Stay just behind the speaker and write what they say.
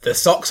The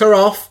socks are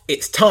off.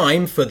 It's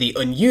time for the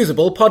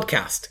Unusable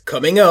Podcast.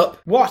 Coming up,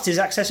 what is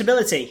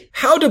accessibility?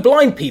 How do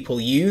blind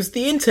people use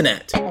the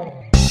internet?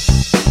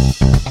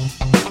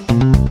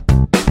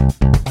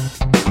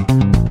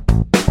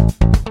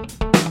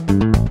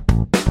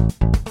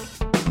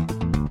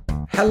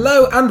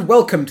 Hello and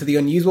welcome to the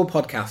Unusable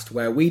Podcast,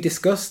 where we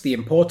discuss the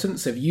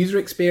importance of user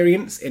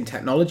experience in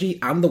technology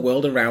and the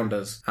world around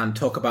us, and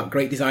talk about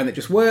great design that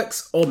just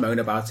works, or moan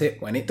about it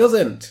when it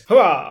doesn't.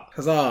 Hurrah!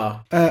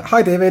 Huzzah!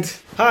 Hi David.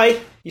 Hi,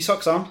 your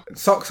socks on?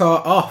 Socks are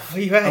off,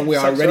 and we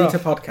are ready to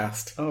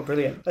podcast. Oh,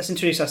 brilliant. Let's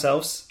introduce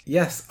ourselves.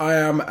 Yes, I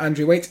am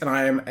Andrew Waite, and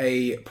I am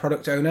a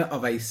product owner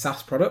of a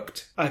SaaS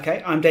product.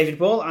 Okay, I'm David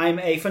Ball. I'm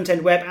a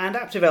front-end web and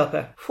app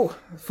developer. Whew,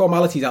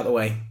 formalities out the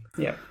way.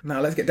 Yeah.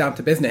 Now let's get down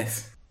to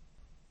business.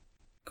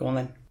 Go on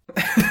then.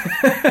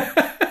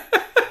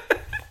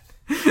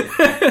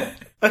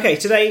 Okay,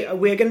 today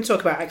we're going to talk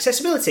about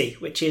accessibility,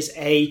 which is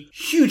a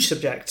huge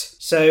subject.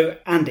 So,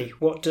 Andy,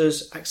 what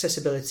does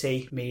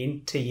accessibility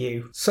mean to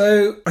you?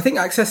 So, I think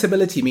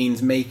accessibility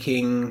means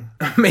making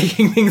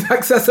things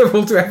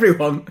accessible to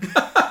everyone.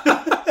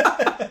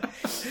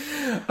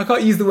 I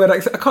can't use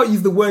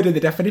the word in the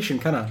definition,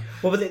 can I?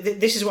 Well, but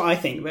this is what I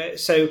think.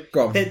 So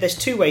there's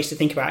two ways to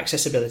think about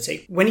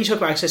accessibility. When you talk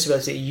about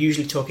accessibility, you're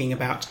usually talking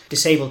about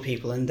disabled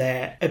people and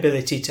their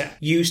ability to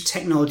use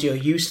technology or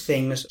use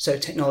things. So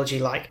technology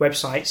like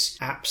websites,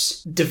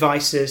 apps,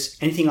 devices,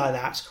 anything like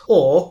that.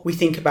 Or we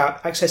think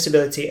about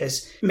accessibility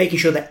as making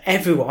sure that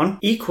everyone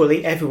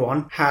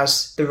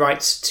has the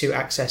rights to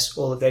access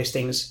all of those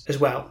things as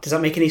well. Does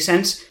that make any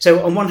sense?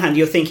 So on one hand,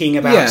 you're thinking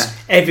about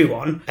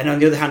everyone, and on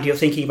the other hand, you're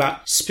thinking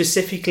about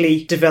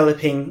specifically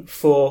developing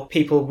for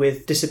people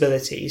with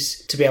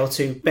disabilities to be able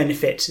to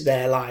benefit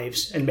their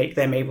lives and make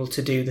them able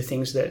to do the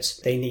things that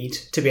they need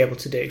to be able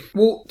to do.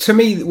 Well, to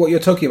me, what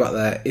you're talking about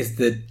there is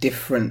the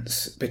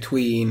difference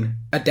between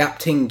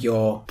adapting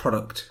your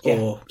product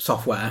or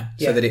software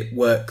so that it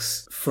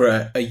works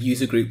for a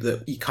user group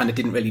that you kind of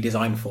didn't really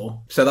design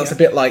for. So that's a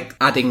bit like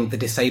adding the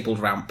disabled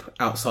ramp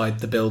outside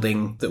the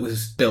building that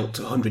was built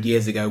 100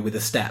 years ago with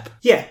a step.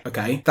 Yeah.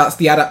 Okay. That's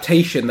the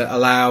adaptation that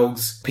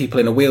allows people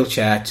in a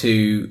wheelchair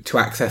to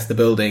access the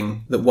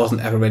building that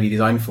wasn't ever really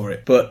designed for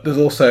it. But there's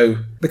also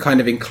the kind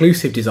of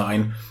inclusive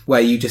design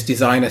where you just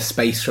design a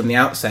space from the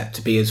outset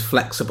to be as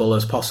flexible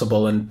as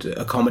possible and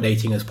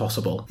accommodating as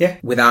possible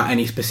without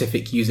any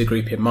specific user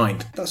group in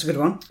mind. That's a good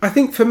one. I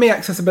think for me,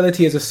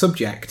 accessibility as a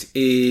subject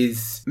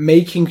is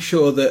making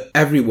sure that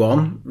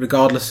everyone,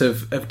 regardless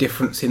of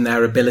difference in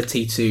their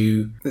ability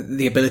to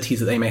the abilities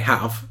that they may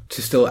have,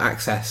 to still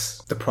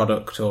access the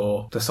product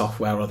or the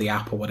software or the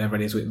app or whatever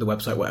it is, the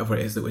website, whatever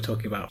it is that we're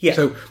talking about. Yeah.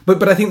 So,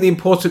 but I think the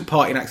important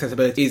part in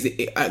accessibility is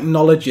it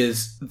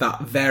acknowledges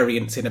that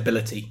variance in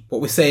ability.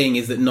 What we're saying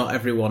is that not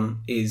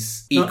everyone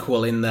is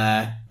equal in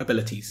their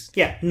abilities.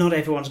 Yeah, not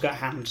everyone's got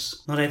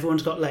hands. Not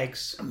everyone's got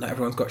legs. Not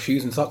everyone's got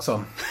shoes and socks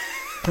on.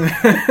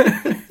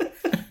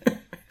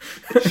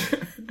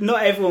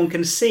 Not everyone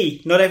can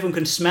see. Not everyone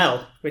can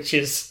smell, which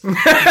is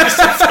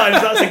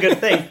sometimes that's a good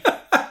thing.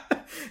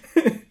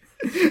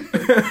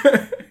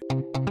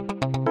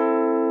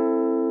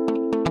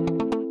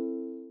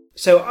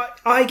 So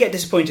I get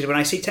disappointed when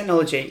I see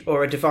technology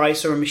or a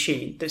device or a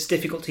machine that's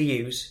difficult to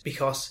use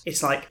because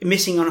it's like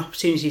missing an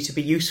opportunity to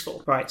be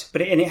useful, right?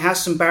 But it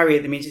has some barrier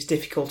that means it's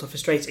difficult or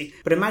frustrating.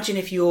 But imagine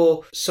if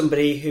you're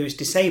somebody who's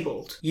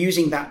disabled,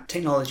 using that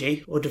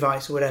technology or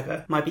device or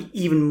whatever might be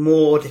even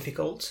more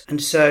difficult.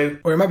 And so...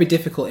 Or it might be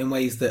difficult in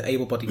ways that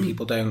able-bodied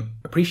people don't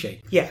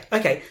appreciate. Yeah,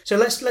 okay. So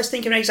let's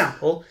think of an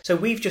example. So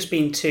we've just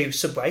been to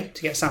Subway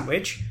to get a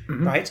sandwich,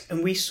 right?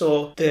 And we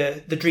saw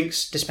the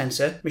drinks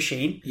dispenser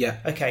machine. Yeah.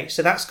 Okay,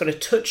 so that's got a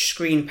touch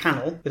screen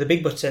panel with a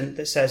big button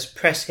that says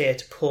press here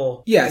to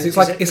pour. Yeah, so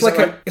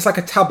it's like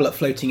a tablet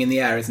floating in the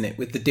air, isn't it,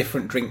 with the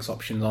different drinks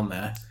options on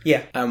there.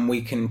 Yeah. And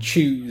we can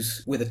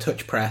choose with a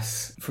touch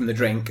press from the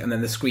drink, and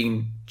then the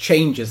screen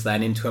changes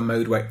then into a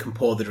mode where it can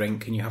pour the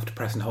drink and you have to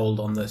press and hold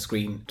on the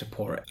screen to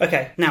pour it.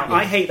 Okay, now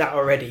I hate that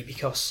already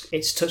because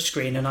it's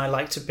touchscreen and I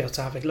like to be able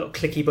to have a little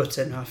clicky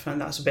button. I find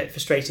that's a bit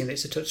frustrating that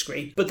it's a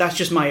touchscreen, but that's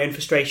just my own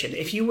frustration.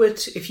 If you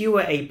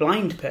were a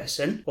blind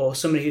person or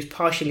somebody who's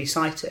partially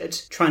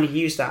sighted trying to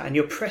use that and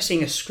you're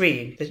pressing a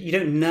screen that you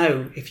don't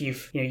know if you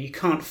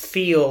can't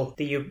feel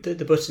that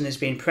the button is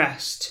being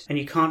pressed and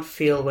you can't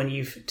feel when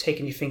you've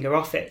taken your finger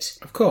off it.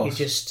 Of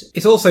course.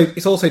 It's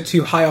also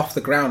too high off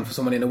the ground for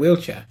someone in a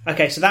wheelchair.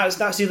 Okay, so that's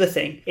the other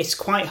thing. It's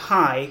quite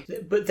high,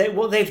 but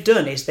what they've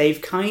done is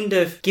they've kind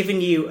of given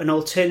you an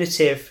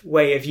alternative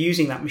way of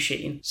using that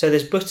machine. So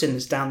there's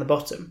buttons down the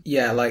bottom.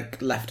 Yeah,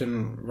 like left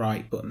and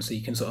right buttons, so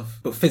you can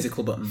but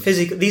physical buttons.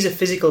 These are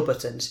physical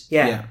buttons.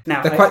 Yeah.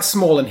 Now they're quite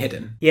small and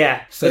hidden.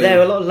 Yeah, so but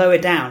they're a lot lower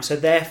down. So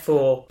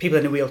therefore, people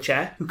in a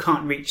wheelchair who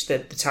can't reach the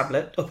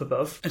tablet up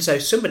above. And so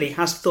somebody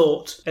has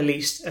thought at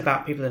least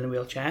about people in a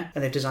wheelchair,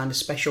 and they've designed a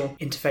special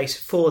interface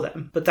for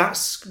them. But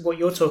that's what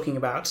you're talking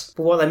about.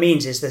 But what that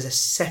means is there's a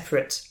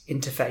separate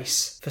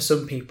interface for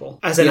some people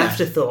as an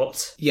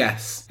afterthought.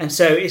 Yes. And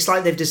so it's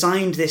like they've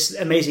designed this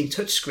amazing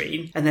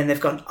touchscreen and then they've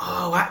gone,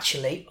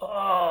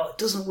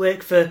 doesn't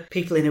work for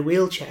people in a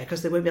wheelchair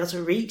because they won't be able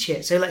to reach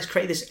it. So let's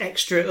create this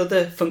extra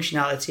other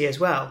functionality as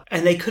well.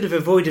 And they could have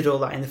avoided all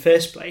that in the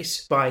first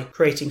place by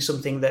creating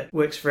something that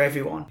works for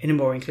everyone in a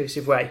more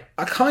inclusive way.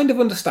 I kind of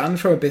understand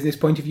from a business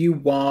point of view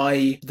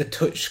why the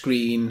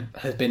touchscreen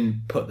has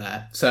been put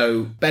there.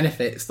 So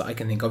benefits that I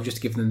can think of, just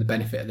to give them the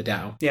benefit of the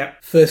doubt. Yeah.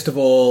 First of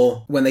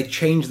all, when they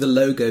change the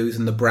logos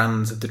and the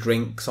brands of the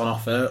drinks on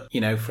offer,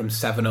 from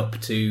 7-Up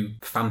to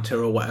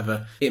Fanta or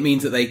whatever, it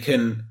means that they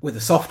can, with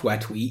a software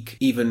tweak,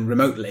 even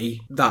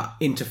remotely, that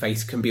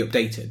interface can be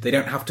updated.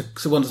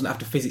 Someone doesn't have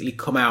to physically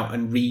come out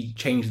and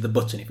re-change the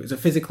button. If it was a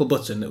physical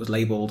button that was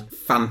labelled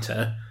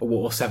Fanta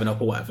or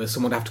 7-Up or whatever,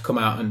 someone would have to come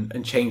out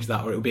and change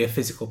that, or it would be a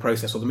physical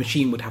process, or the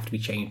machine would have to be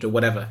changed or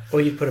whatever.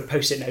 Or you'd put a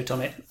post-it note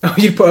on it.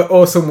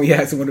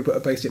 Someone would put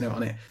a post-it note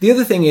on it. The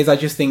other thing is, I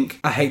just think,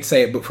 I hate to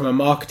say it, but from a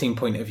marketing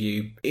point of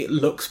view, it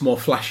looks more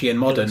flashy and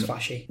modern. It looks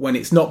flashy. When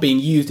it's not being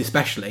used,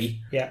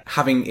 especially. Yeah.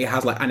 It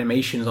has like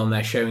animations on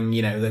there showing,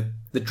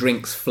 the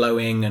drinks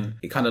flowing, and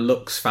it kind of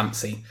looks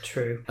fancy.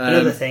 True.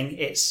 Another thing,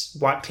 it's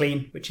wipe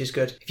clean, which is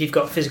good. If you've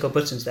got physical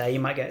buttons there, you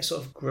might get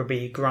sort of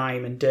grubby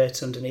grime and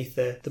dirt underneath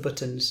the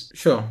buttons.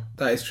 Sure,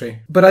 that is true.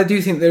 But I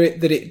do think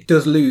that it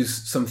does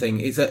lose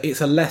something.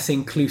 It's a less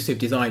inclusive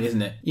design,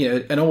 isn't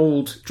it? An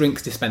old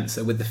drinks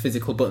dispenser with the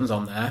physical buttons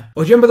on there.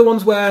 Or do you remember the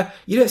ones where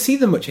you don't see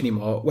them much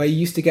anymore, where you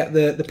used to get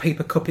the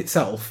paper cup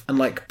itself and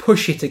like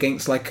push it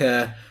against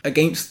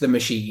the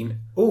machine?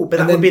 Oh, but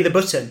that would be the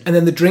button. And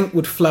then the drink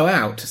would flow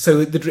out.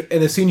 So and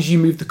as soon as you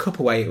move the cup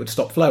away, it would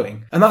stop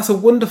flowing. And that's a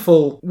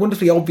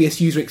wonderfully obvious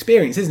user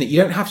experience, isn't it?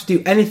 You don't have to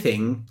do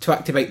anything to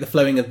activate the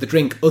flowing of the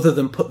drink other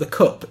than put the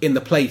cup in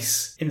the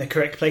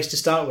correct place to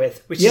start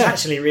with, which is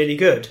actually really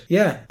good.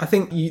 Yeah, I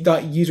think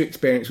that user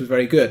experience was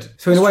very good.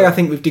 So in a way, I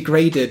think we've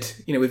degraded,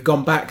 we've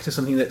gone back to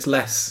something that's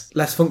less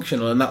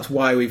functional, and that's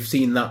why we've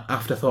seen that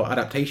afterthought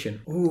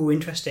adaptation. Ooh,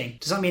 interesting.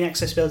 Does that mean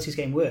accessibility is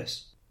getting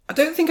worse? I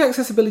don't think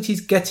accessibility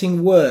is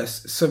getting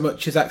worse so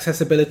much as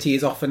accessibility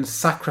is often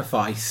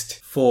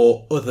sacrificed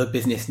for other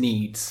business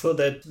needs. For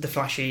the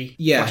flashy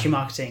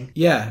marketing.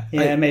 Yeah.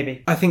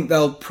 Maybe. I think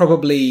they'll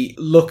probably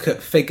look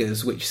at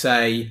figures which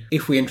say,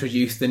 if we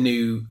introduce the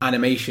new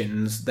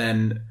animations,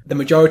 then the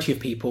majority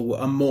of people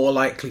are more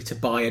likely to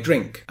buy a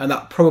drink. And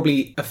that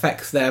probably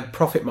affects their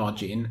profit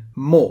margin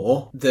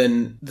more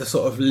than the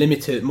sort of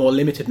more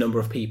limited number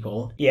of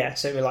people. Yeah,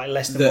 so like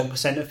less than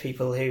 1% of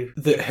people who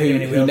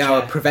now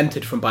are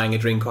prevented from buying a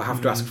drink or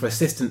have to ask for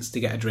assistance to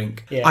get a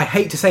drink. Yeah. I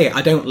hate to say it,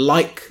 I don't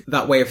like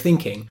that way of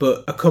thinking,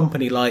 but a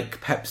company like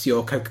Pepsi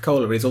or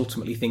Coca-Cola is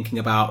ultimately thinking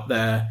about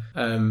their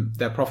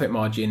profit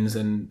margins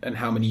and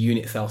how many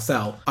units they'll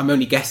sell. I'm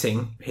only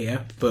guessing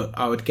here, but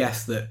I would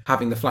guess that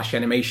having the flashy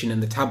animation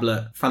and the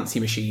tablet fancy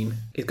machine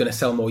is going to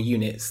sell more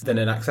units than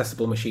an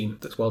accessible machine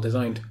that's well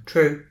designed.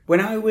 True. When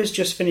I was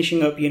just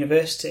finishing up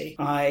university,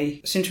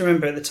 I seem to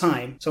remember at the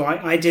time, so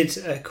I did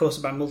a course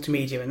about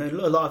multimedia, and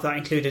a lot of that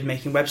included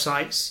making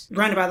websites.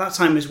 Round about that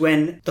time was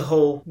when the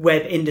whole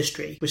web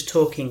industry was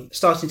starting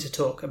to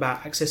talk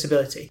about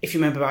accessibility. If you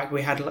remember back,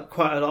 we had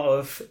quite a lot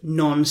of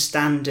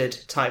non-standard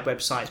type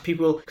websites.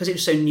 People, because it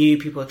was so new,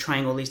 people were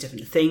trying all these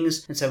different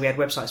things, and so we had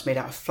websites made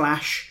out of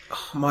Flash.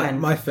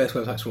 My first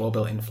websites were all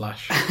built in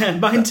Flash.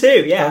 Mine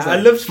too, yeah. I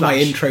loved Flash. My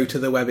intro to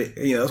the web,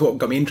 that's what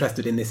got me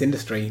interested in this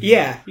industry.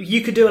 Yeah,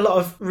 you could do a lot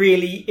of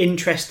really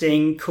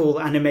interesting, cool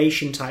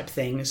animation type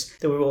things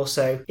that were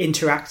also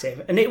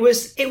interactive. And it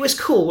was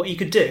cool what you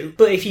could do,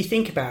 but if you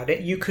think about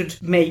it, you could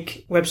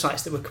make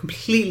websites that were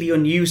completely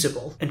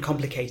unusable and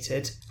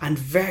complicated and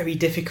very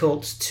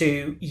difficult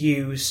to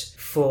use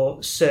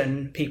for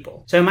certain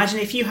people. So imagine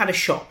if you had a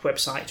shop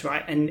website,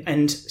 right,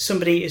 and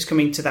somebody is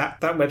coming to that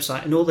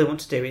website and all they want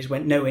to do is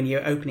know when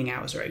your opening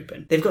hours are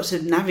open. They've got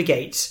to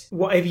navigate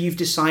whatever you've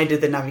decided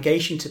the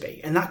navigation to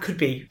be, and that could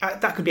be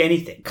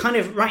anything. Kind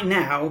of right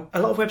now,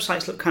 a lot of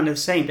websites look kind of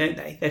the same, don't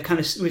they?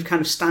 We've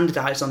kind of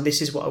standardized on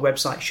this is what a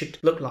website should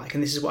look like,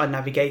 and this is what a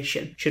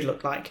navigation should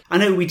look like. I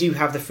know we do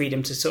have the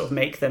freedom to sort of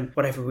make them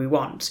whatever we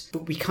want,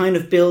 but we kind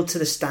of build to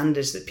the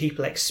standards that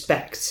people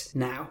expect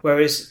now.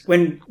 Whereas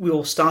when we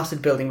all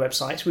started building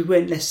websites, we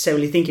weren't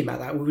necessarily thinking about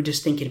that. We were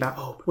just thinking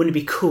about, wouldn't it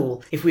be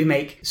cool if we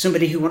make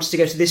somebody who wants to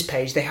go to this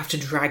page, they have to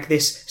drag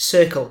this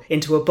circle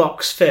into a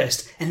box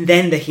first, and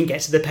then they can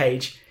get to the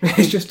page.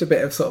 It's just a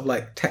bit of sort of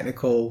like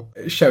technical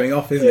showing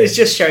off, isn't it? It's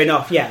just showing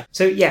off, yeah.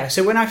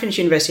 So when I finished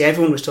university,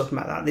 everyone was talking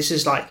about that. This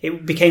is like,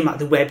 it became like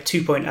the Web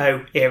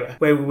 2.0 era,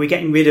 where we were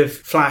getting rid of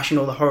Flash and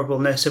all the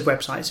horribleness of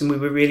websites, and we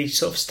were really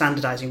sort of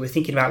standardizing. We're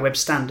thinking about web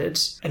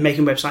standards and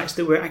making websites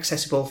that were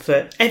accessible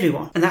for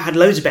everyone. And that had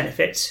loads of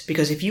benefits,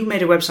 because if you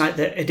made a website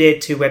that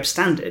adhered to web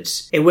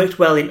standards, it worked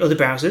well in other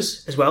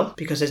browsers as well,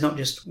 because there's not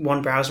just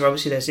one browser.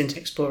 Obviously, there's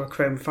Internet Explorer,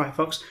 Chrome,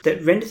 Firefox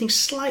that render things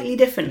slightly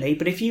differently,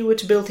 but if you were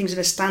to build things in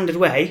a standard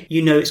way,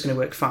 you know it's going to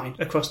work fine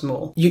across them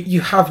all.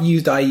 You have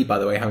used IE, by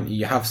the way, haven't you?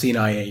 You have seen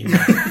IE.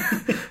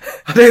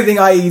 I don't think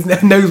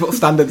IE knows what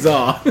standards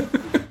are.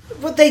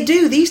 But they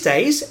do these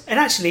days, and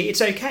actually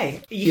it's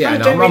okay.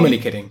 I'm only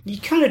kidding. You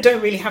kind of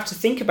don't really have to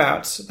think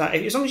about that.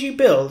 As long as you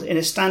build in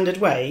a standard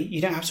way,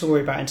 you don't have to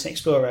worry about Internet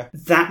Explorer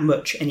that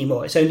much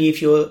anymore. It's only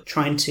if you're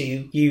trying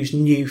to use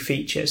new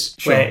features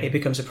where it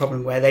becomes a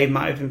problem, where they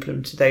might have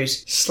implemented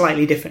those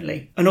slightly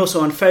differently. And also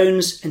on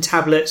phones and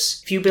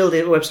tablets, if you build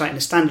a website in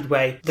a standard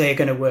way, they're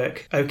going to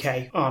work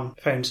okay on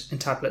phones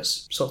and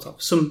tablets, sort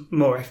of. Some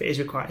more effort is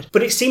required.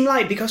 But it seemed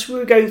like because we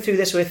were going through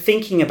this, we were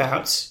thinking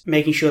about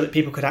making sure that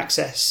people could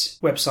access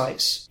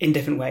websites in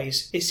different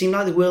ways. It seemed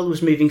like the world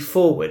was moving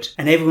forward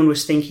and everyone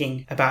was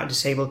thinking about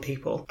disabled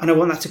people. And I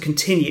want that to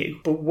continue.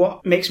 But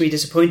what makes me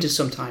disappointed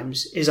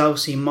sometimes is I'll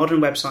see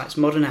modern websites,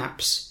 modern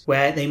apps,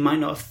 where they might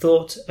not have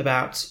thought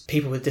about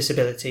people with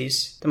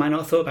disabilities. They might not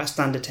have thought about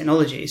standard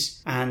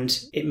technologies.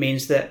 And it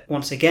means that,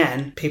 once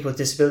again, people with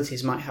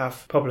disabilities might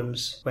have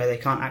problems where they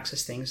can't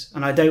access things.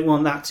 And I don't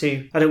want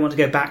to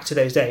go back to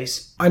those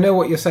days. I know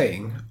what you're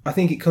saying. I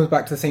think it comes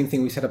back to the same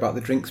thing we said about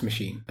the drinks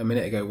machine a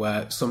minute ago,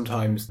 where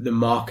sometimes the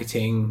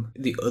marketing,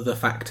 the other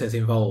factors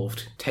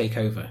involved take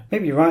over.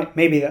 Maybe you're right.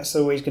 Maybe that's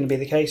always going to be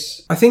the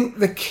case. I think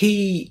the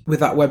key with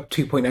that Web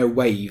 2.0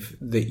 wave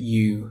that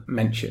you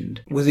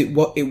mentioned was it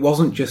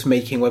wasn't just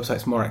making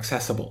websites more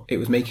accessible. It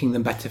was making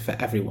them better for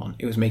everyone.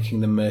 It was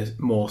making them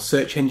more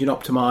search engine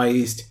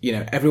optimized.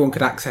 Everyone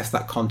could access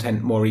that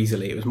content more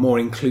easily. It was more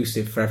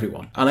inclusive for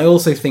everyone. And I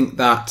also think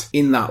that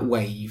in that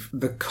wave,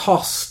 the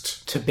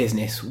cost to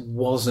business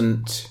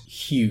wasn't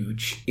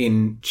huge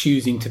in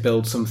choosing to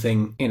build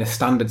something in a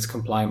standards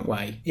compliant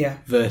way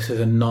versus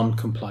a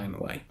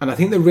non-compliant way. And I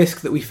think the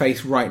risk that we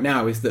face right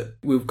now is that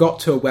we've got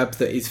to a web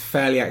that is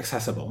fairly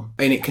accessible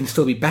and it can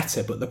still be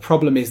better, but the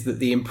problem is that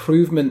the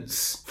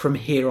improvements from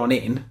here on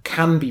in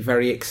can be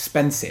very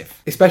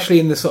expensive, especially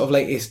in the sort of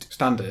latest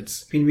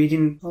standards. Been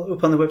reading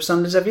up on the web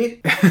standards, have you?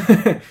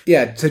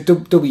 Yeah, so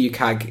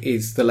WCAG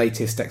is the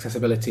latest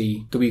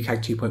accessibility.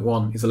 WCAG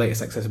 2.1 is the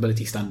latest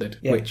accessibility standard,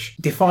 which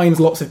defines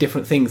lots of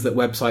different things that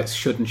websites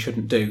should and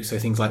shouldn't do. So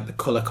things like the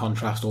colour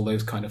contrast, all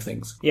those kind of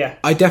things. Yeah.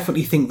 I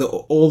definitely think that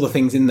all the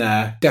things in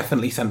there,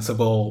 definitely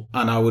sensible,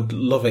 and I would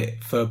love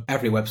it for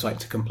every website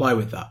to comply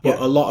with that. But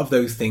a lot of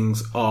those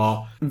things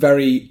are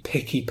very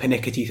picky,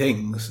 pernickety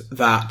things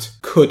that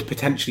could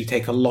potentially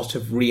take a lot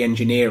of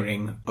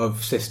re-engineering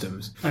of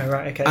systems. Oh,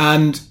 right, okay.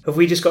 And have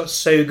we just got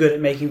so good at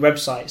making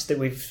websites that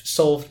we've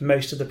solved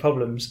most of the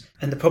problems,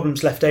 and the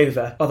problems left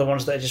over are the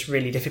ones that are just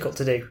really difficult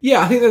to do?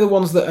 Yeah, I think they're the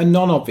ones that are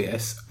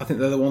non-obvious. I think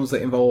they're the ones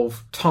that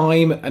involve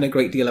time and a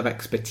great deal of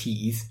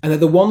expertise, and they're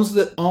the ones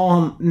that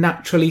aren't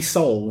naturally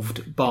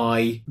solved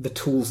by the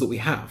tools that we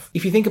have.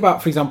 If you think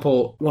about, for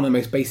example, one of the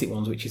most basic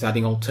ones, which is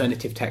adding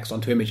alternative text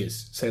onto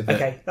images. So that,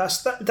 okay,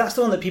 that's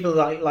the one that people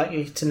are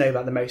likely to know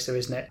about the most, though,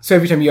 isn't it? So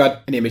every time you add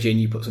an image in,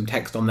 you put some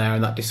text on there,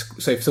 and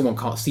so if someone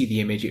can't see the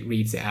image, it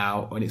reads it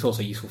out, and it's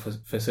also useful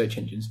for search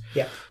engines.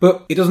 Yeah.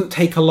 But it doesn't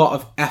take a lot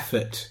of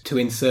effort to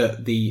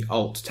insert the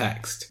alt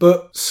text.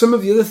 But some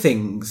of the other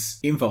things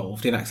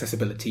involved in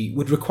accessibility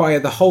would require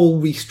the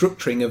whole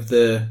restructuring of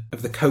the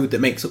code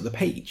that makes up the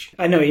page.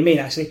 I know what you mean,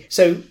 actually.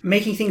 So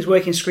making things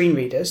work in screen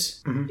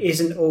readers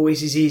isn't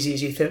always as easy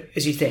as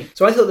you think.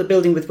 So I thought that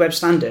building with web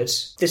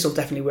standards, this will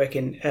definitely work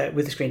in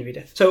with a screen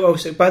reader. So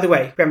by the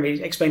way, we haven't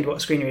really explained what a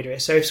screen reader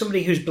is. So if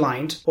somebody who's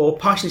blind or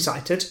partially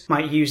sighted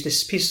might use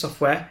this piece of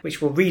software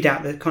which will read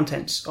out the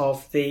contents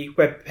of the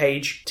web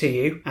page to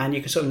you, and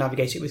you can sort of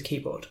navigate it with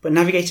keyboard. But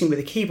navigating with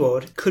a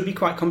keyboard could be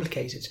quite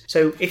complicated.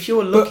 So if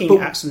you're looking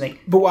at something...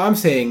 But what I'm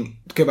saying,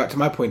 to go back to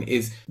my point,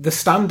 is the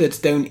standards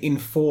don't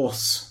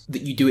enforce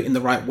that you do it in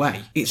the right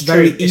way. It's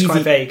very easy. It's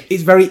quite vague.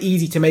 It's very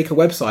easy to make a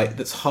website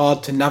that's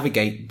hard to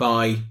navigate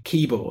by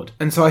keyboard.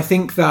 And so I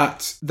think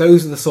that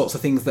those are the sorts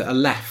of things that are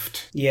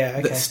left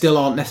that still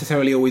aren't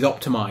necessarily always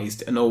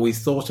optimized and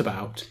always thought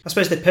about. I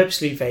suppose they're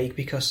purposely vague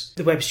because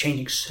the web's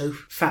changing so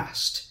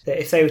fast that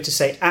if they were to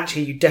say,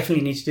 actually, you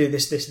definitely need to do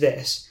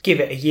this, give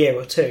it a year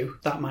or two,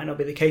 that might not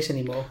be the case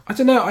anymore. I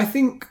don't know. I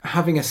think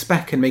having a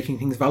spec and making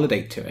things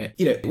validate to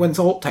it, when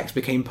alt text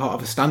became part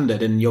of a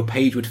standard and your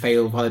page would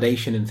fail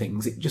validation and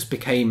things, it just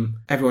became,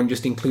 everyone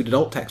just included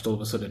alt text all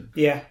of a sudden.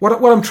 Yeah.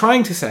 What I'm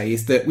trying to say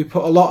is that we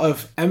put a lot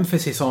of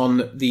emphasis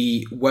on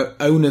the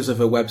owners of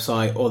a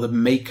website or the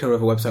maker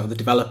of a website or the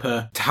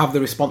developer to have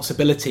the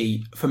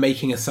responsibility for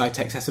making a site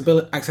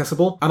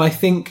accessible. And I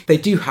think they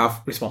do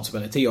have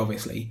responsibility,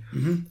 obviously,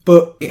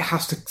 but it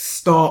has to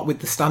start with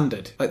the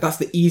standard. Like, that's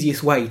the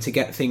easiest way to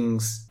get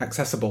things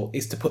accessible,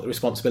 is to put the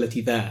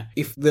responsibility there.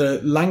 If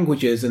the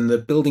languages and the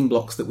building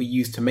blocks that we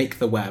use to make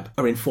the web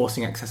are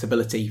enforcing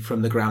accessibility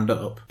from the ground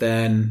up,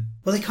 then...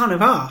 Well, they kind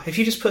of are. If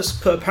you just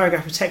put a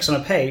paragraph of text on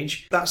a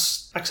page,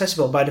 that's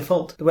accessible by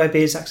default. The web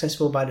is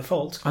accessible by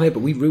default. I know, but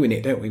we ruin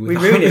it, don't we? We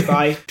ruin it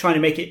by trying to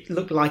make it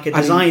look like a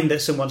design that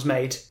someone's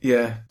made.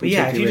 Yeah. But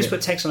yeah, if you just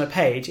put text on a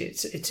page,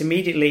 it's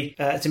immediately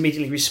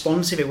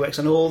responsive. It works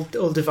on all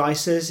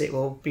devices. It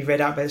will be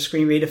read out by the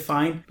screen reader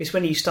fine. It's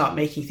when you start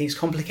making things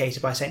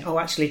complicated by saying, oh,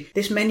 actually,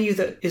 this menu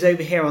that is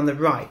over here on the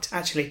right,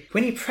 actually,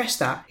 when you press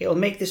that, it'll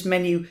make this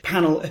menu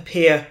panel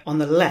appear on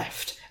the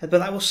left. but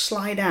that will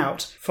slide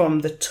out from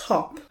the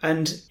top,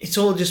 and it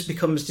all just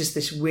becomes just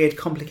this weird,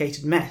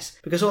 complicated mess,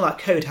 because all that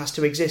code has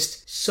to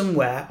exist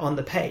somewhere on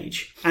the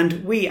page.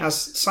 And we, as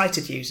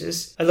sighted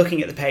users, are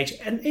looking at the page,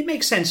 and it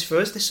makes sense for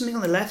us. There's something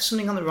on the left,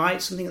 something on the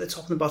right, something at the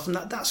top and the bottom.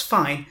 That's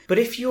fine. But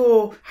if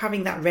you're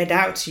having that read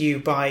out to you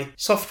by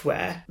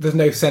software... There's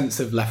no sense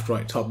of left,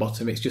 right, top,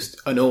 bottom. It's just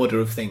an order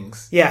of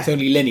things. Yeah. It's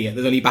only linear.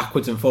 There's only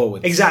backwards and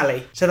forwards.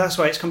 Exactly. So that's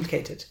why it's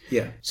complicated.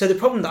 Yeah. So the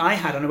problem that I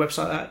had on a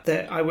website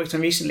that I worked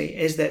on recently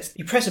is that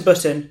you press a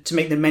button to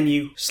make the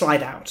menu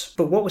slide out.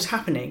 But what was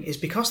happening is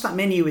because that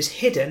menu is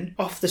hidden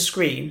off the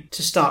screen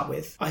to start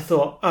with, I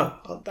thought,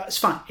 oh, that's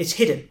fine. It's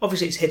hidden.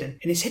 Obviously it's hidden.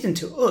 And it's hidden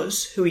to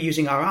us who are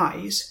using our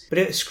eyes. But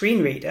at a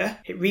screen reader,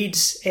 it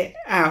reads it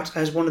out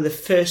as one of the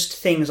first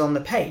things on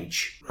the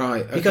page.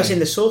 Right, okay. Because in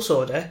the source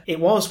order, it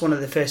was one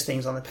of the first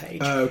things on the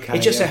page. Okay,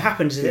 it just so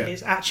happens that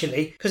it's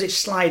actually, because it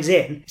slides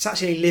in, it's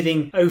actually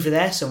living over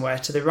there somewhere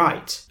to the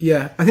right.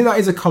 Yeah, I think that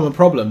is a common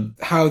problem.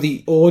 How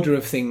the order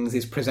of things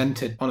is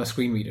presented on a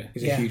screen reader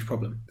is a huge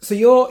problem. So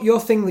your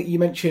thing that you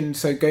mentioned,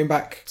 so going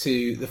back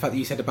to the fact that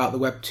you said about the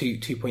Web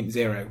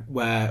 2.0,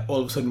 where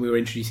all of a sudden we were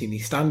introducing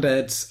these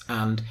standards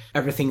and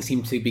everything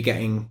seemed to be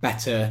getting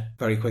better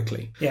very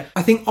quickly. Yeah.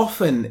 I think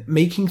often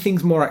making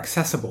things more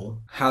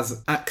accessible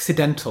has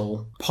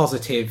accidental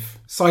positive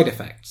side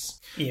effects.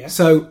 Yeah.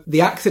 So the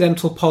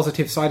accidental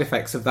positive side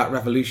effects of that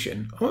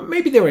revolution, or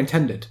maybe they were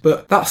intended,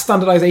 but that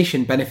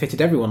standardization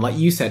benefited everyone. Like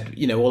you said,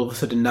 all of a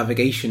sudden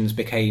navigations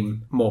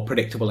became more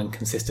predictable and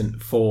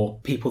consistent for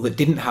people that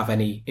didn't have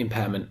any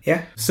impairment.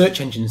 Yeah.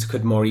 Search engines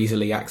could more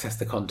easily access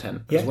the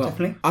content as well.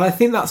 Definitely. And I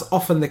think that's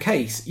often the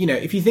case.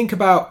 If you think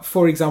about,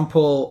 for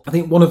example, I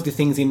think one of the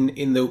things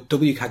in the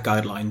WCAG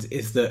guidelines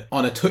is that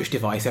on a touch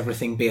device,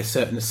 everything be a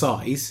certain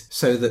size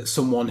so that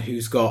someone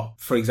who's got,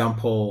 for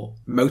example,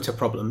 motor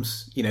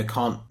problems,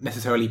 can't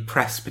necessarily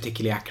press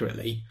particularly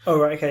accurately. Oh,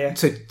 right, okay, yeah.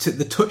 So to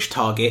the touch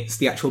targets,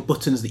 the actual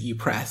buttons that you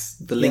press,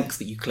 the links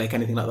that you click,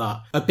 anything like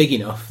that, are big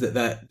enough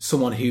that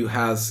someone who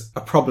has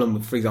a problem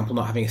with, for example,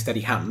 not having a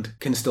steady hand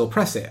can still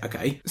press it,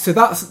 okay? So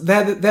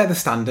they're the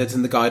standards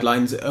and the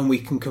guidelines, and we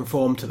can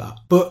conform to that.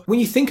 But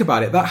when you think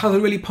about it, that has a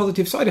really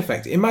positive side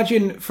effect.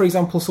 Imagine, for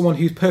example, someone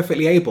who's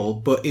perfectly able,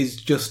 but is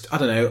just,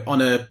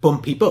 on a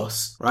bumpy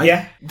bus, right?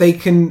 Yeah. They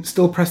can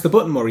still press the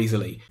button more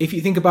easily. If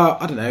you think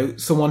about,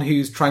 someone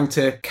who's trying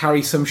to carry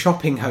some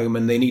shopping home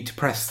and they need to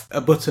press a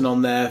button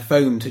on their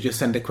phone to just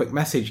send a quick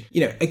message,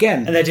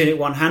 again. And they're doing it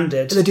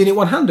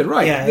one-handed.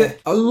 Right. Yeah.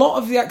 A lot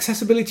of the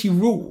accessibility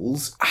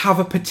rules have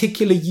a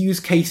particular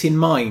use case in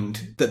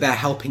mind that they're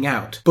helping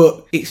out,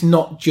 but it's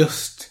not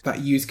just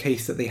that use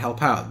case that they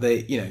help out.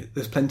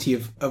 There's plenty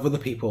of other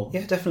people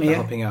definitely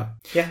helping out.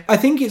 Yeah. I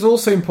think it's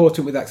also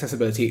important with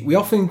accessibility. We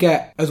often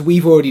get, as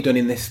we've already done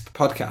in this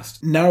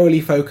podcast,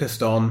 narrowly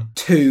focused on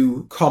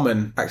two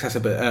common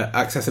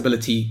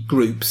accessibility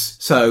groups.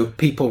 So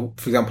people,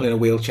 for example, in a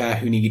wheelchair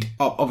who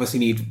obviously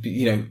need,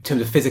 in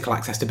terms of physical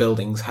access to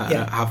buildings,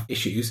 have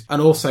issues,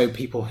 and also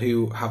people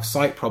who have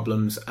sight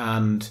problems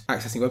and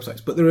accessing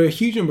websites. But there are a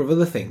huge number of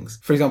other things.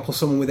 For example,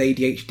 someone with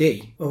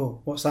ADHD.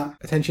 Oh, what's that?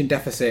 Attention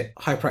deficit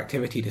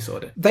hyperactivity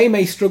disorder. They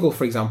may struggle,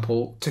 for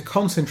example, to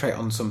concentrate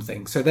on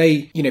something. So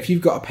they, if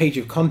you've got a page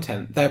of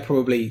content, they're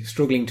probably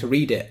struggling to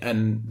read it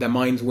and their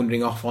mind's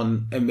wandering off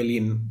on a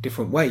million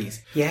different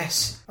ways.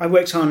 Yes. I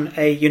worked on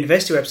a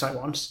university website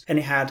once, and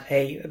it had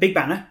a big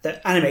banner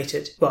that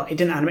animated. Well, it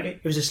didn't animate,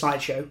 it was a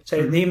slideshow.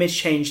 So the image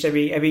changed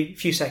every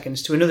few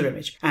seconds to another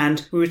image.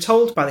 And we were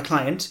told by the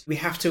client, we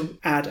have to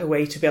add a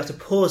way to be able to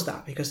pause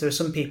that, because there are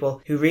some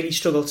people who really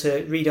struggle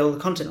to read all the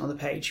content on the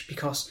page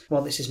because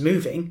while this is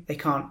moving, they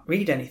can't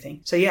read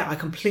anything. So yeah, I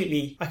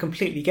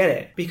completely get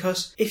it,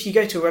 because if you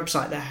go to a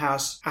website that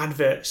has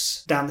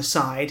adverts down the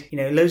side,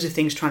 loads of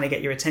things trying to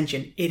get your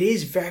attention, it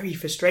is very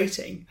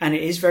frustrating and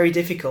it is very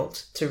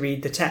difficult to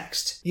read the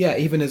text. Yeah,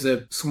 even as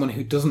someone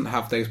who doesn't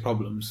have those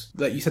problems,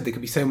 like you said, there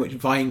could be so much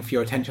vying for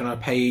your attention on a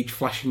page,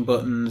 flashing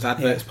buttons,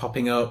 adverts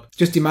popping up.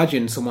 Just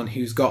imagine someone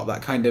who's got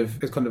that kind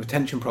of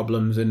attention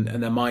problems and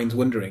their mind's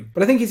wandering.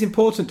 But I think it's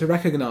important to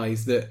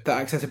recognise that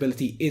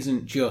accessibility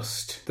isn't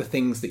just the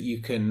things that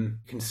you can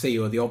see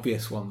or the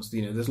obvious ones.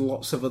 There's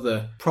lots of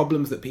other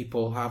problems that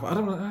people have. I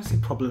don't want to say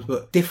problems,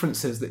 but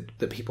differences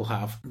that people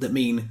have that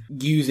mean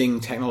using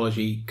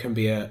technology can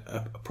be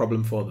a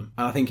problem for them.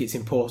 And I think it's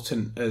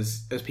important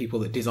as people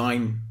that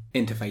design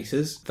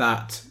interfaces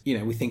that,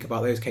 we think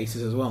about those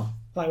cases as well.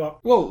 Like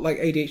what? Well, like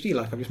ADHD,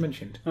 like I've just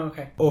mentioned. Oh,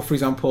 okay. Or, for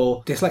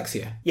example,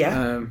 dyslexia.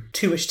 Yeah.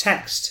 Too much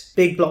text,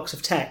 big blocks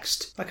of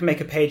text. That can make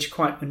a page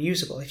quite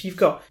unusable. If you've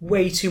got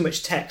way too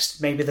much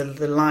text, maybe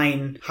the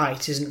line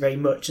height isn't very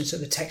much, and so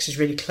the text is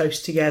really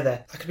close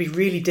together, that could be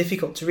really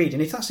difficult to read.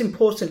 And if that's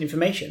important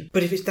information,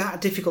 but if it's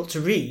that difficult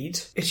to read,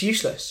 it's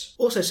useless.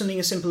 Also, something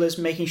as simple as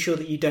making sure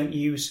that you don't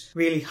use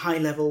really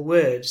high-level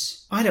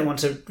words. I don't want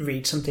to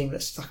read something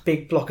that's like a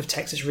big block of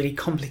text that's really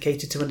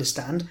complicated to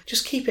understand.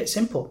 Just keep it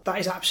simple. That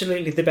is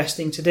absolutely the best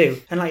thing to do.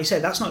 And like you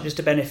said, that's not just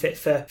a benefit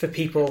for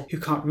people who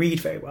can't read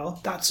very well.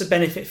 That's a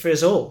benefit for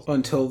us all.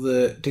 Until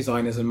the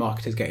designers and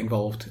marketers get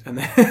involved and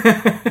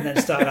then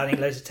start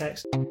adding loads of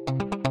text.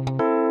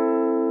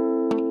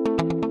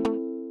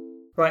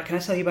 Right, can I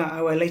tell you about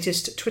our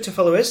latest Twitter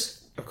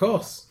followers? Of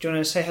course. Do you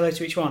want to say hello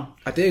to each one?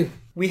 I do.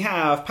 We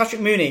have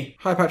Patrick Mooney.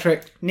 Hi,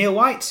 Patrick. Neil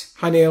White.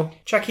 Hi, Neil.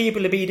 Chakib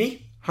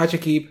Labidi. Hi,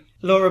 Chakib.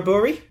 Laura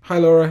Buri. Hi,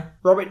 Laura.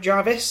 Robert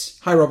Jarvis.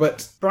 Hi,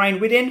 Robert. Brian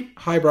Widin.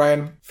 Hi,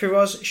 Brian.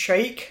 Firoz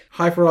Shaikh.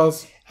 Hi,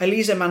 Faraz.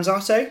 Eliza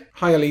Manzato.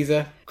 Hi,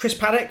 Eliza. Chris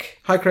Paddock.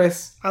 Hi,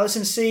 Chris.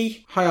 Alison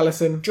C. Hi,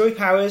 Alison. Joy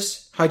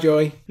Powers. Hi,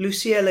 Joy.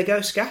 Lucia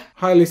Lagoska.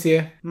 Hi,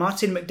 Lucia.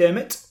 Martin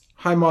McDermott.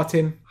 Hi,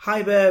 Martin.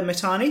 Hyber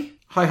Matani.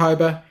 Hi,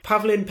 Hyber.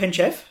 Pavlin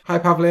Penchev. Hi,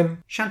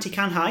 Pavlin. Shanti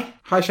Kanhai.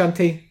 Hi,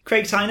 Shanti.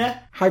 Craig Tyner.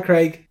 Hi,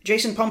 Craig.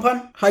 Jason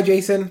Pompon. Hi,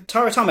 Jason.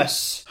 Tara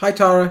Thomas. Hi,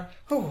 Tara.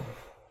 Oh.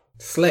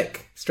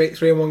 Slick. Straight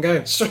through in one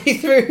go.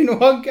 Straight through in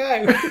one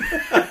go.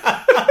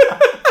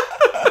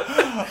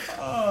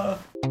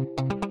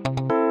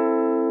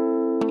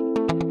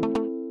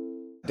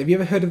 Have you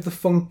ever heard of the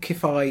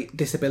Funkify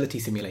Disability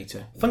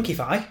Simulator?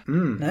 Funkify?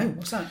 No,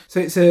 what's that?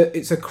 So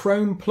it's a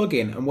Chrome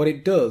plugin, and what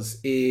it does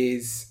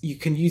is you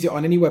can use it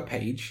on any web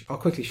page. I'll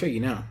quickly show you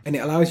now. And it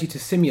allows you to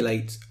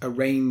simulate a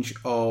range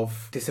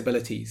of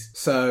disabilities.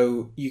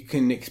 So you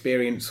can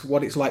experience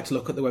what it's like to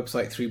look at the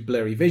website through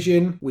blurry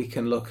vision. We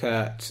can look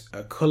at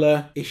a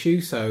colour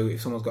issue. So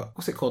if someone's got,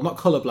 what's it called? Not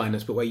colour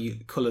blindness, but where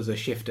colours are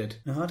shifted.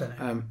 Oh, I don't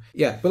know.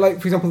 Yeah, but like,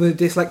 for example, the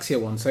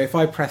dyslexia one. So if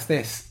I press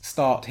this,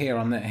 start here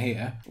on there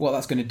here, what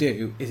that's going to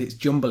do is it's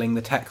jumbling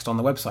the text on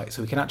the website,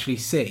 so we can actually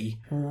see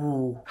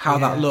how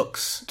that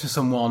looks to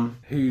someone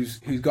who's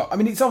got. I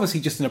mean, it's obviously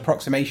just an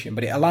approximation,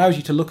 but it allows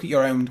you to look at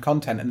your own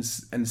content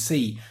and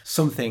see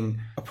something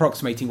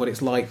approximating what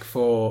it's like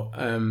for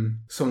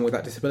someone with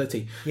that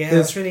disability. Yeah,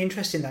 that's really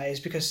interesting. That is,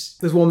 because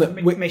there's one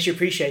that makes you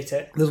appreciate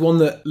it. There's one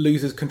that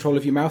loses control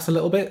of your mouse a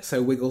little bit,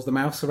 so wiggles the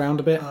mouse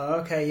around a bit.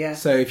 Oh, okay, yeah.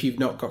 So if you've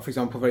not got, for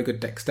example, very good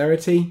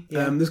dexterity,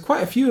 there's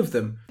quite a few of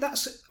them.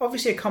 That's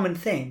obviously a common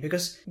thing,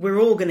 because we're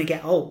all going to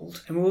get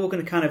old and we're all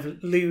going to kind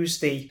of lose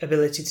the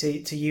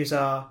ability to use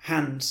our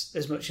hands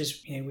as much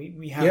as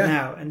we have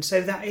now, and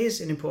so that is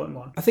an important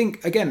one. I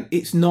think, again,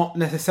 it's not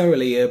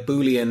necessarily a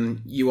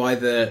Boolean, you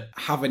either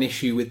have an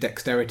issue with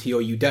dexterity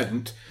or you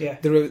don't. Yeah.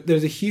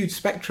 There's a huge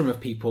spectrum of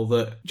people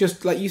that,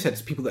 just like you said,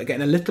 it's people that are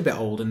getting a little bit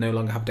old and no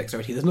longer have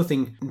dexterity. There's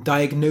nothing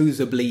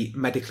diagnosably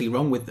medically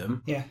wrong with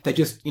them. Yeah. They're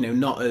just,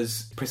 not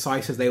as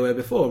precise as they were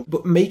before.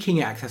 But making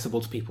it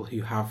accessible to people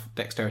who have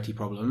dexterity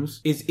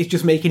problems is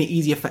just making it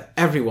easier for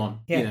everyone.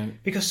 Yeah,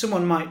 because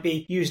someone might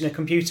be using a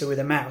computer with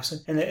a mouse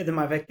and they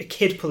might have a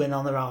kid pulling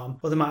on their arm,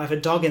 or they might have a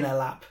dog in their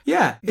lap.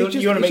 Yeah. You want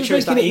to make sure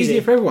it's that making it easy.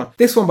 easier for everyone.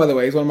 This one, by the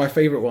way, is one of my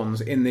favourite ones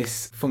in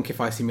this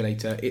Funkify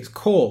simulator. It's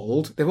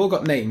called, they've all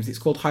got names, it's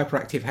called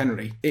Hyperactive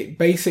Henry. It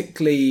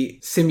basically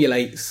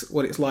simulates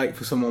what it's like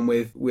for someone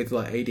with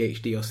like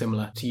ADHD or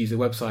similar to use a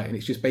website, and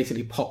it just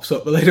basically pops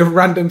up a load of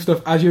random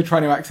stuff as you're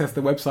trying to access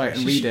the website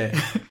and read it.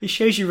 It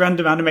shows you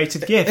random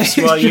animated GIFs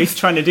while you're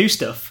trying to do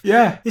stuff.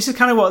 Yeah. This is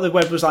kind of what the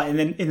web was like in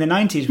the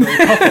 90s with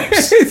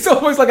pop-ups. It's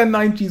almost like a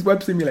 90s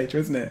web simulator,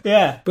 isn't it?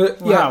 Yeah.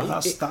 But wow,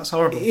 that's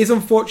horrible. It is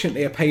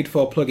unfortunately a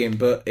paid-for plugin,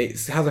 but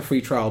it has a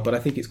free trial, but I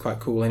think it's quite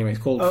cool anyway. It's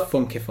called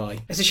Funkify.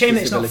 It's a shame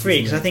that it's not free,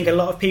 because I think a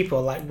lot of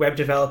people, like web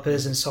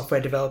developers and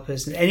software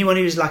developers, and anyone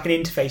who's like an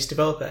interface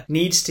developer,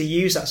 needs to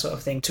use that sort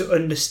of thing to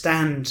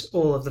understand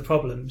all of the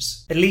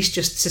problems, at least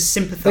just to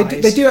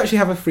sympathise. They do actually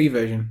have a free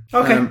version.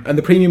 Okay. And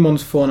the premium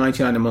one's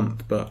 $4.99 a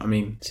month, but I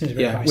mean,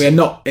 pricey. We are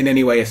not in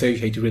any way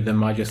associated with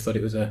them. I just thought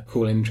it was a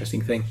cool and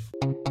interesting thing.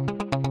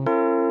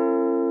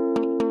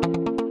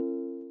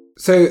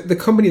 So the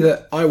company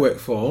that I work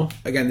for,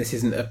 again, this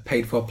isn't a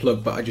paid for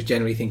plug, but I just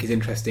generally think is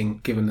interesting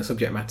given the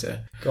subject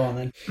matter. Go on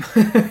then.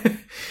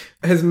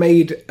 Has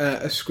made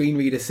a screen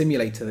reader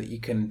simulator that you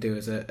can do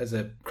as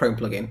a Chrome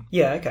plugin.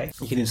 Yeah, okay.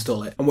 You can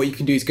install it. And what you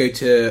can do is go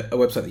to a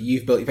website that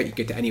you've built. In fact, you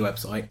can go to any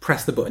website,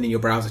 press the button in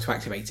your browser to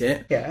activate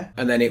it. Yeah.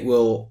 And then it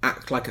will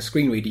act like a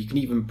screen reader. You can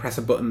even press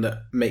a button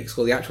that makes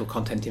all the actual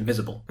content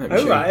invisible.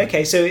 Oh, right.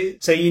 Okay.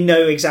 So you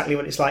know exactly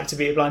what it's like to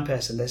be a blind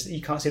person.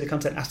 You can't see the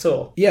content at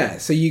all. Yeah.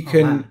 So you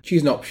can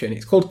choose an option.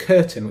 It's called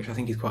Curtain, which I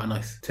think is quite a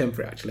nice term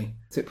for it, actually.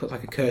 So it puts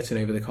like a curtain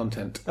over the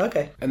content.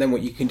 Okay. And then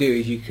what you can do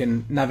is you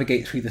can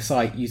navigate through the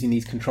site using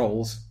these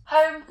controls.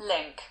 Home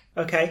link.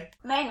 Okay.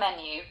 Main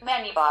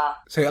menu bar.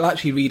 So it'll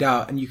actually read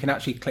out, and you can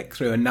actually click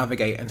through and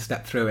navigate and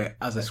step through it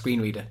as a screen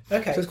reader.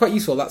 Okay. So it's quite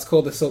useful. That's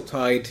called the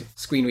Silktide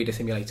Screen Reader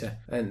Simulator,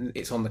 and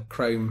it's on the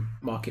Chrome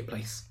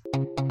Marketplace.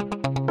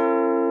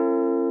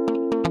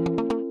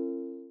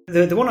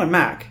 The one on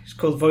Mac, it's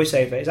called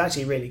VoiceOver, is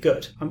actually really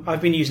good.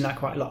 I've been using that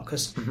quite a lot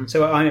because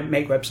so I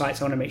make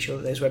websites. I want to make sure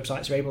that those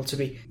websites are able to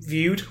be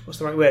viewed. What's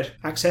the right word?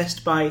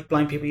 Accessed by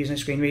blind people using a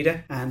screen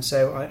reader, and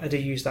so I do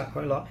use that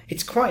quite a lot.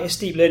 It's quite a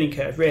steep learning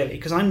curve, really,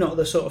 because I'm not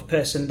the sort of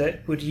person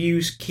that would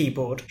use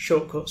keyboard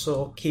shortcuts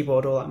or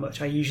keyboard all that much.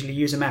 I usually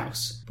use a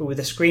mouse, but with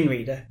a screen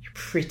reader, you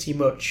pretty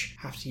much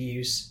have to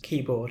use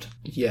keyboard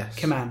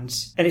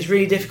commands, and it's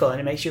really difficult,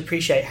 and it makes you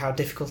appreciate how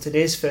difficult it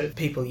is for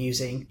people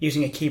using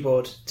a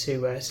keyboard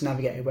to to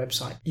navigate a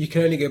website. You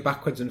can only go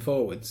backwards and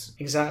forwards.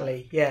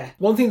 Exactly, yeah.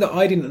 One thing that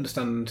I didn't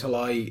understand until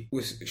I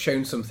was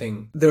shown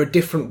something, there are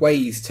different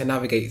ways to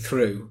navigate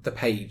through the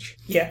page.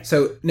 Yeah.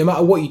 So no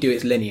matter what you do,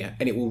 it's linear,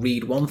 and it will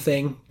read one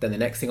thing, then the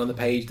next thing on the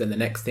page, then the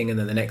next thing, and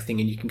then the next thing,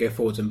 and you can go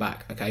forwards and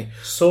back, okay?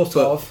 Sort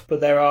of,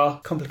 but there are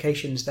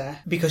complications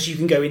there, because you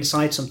can go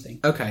inside something.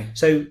 Okay.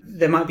 So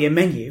there might be a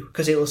menu,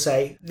 because it will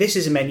say, this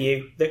is a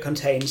menu that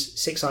contains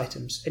 6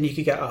 items, and you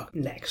could go,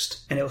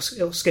 next, and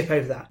it'll skip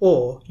over that.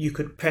 Or you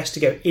could press to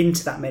go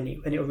into that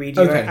menu, and it'll read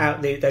you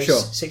out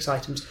those 6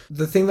 items.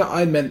 The thing that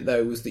I meant,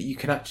 though, was that you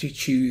can actually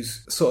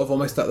choose sort of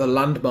almost like the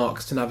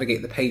landmarks to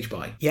navigate the page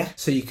by. Yeah.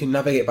 So you can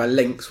navigate by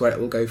links, where it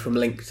will go from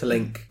link to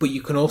link. But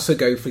you can also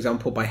go, for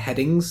example, by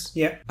headings.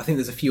 Yeah. I think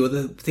there's a few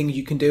other things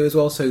you can do as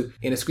well. So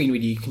in a screen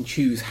reader, you can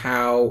choose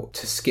how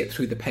to skip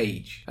through the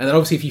page. And then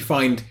obviously if you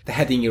find the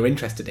heading you're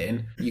interested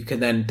in, you can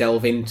then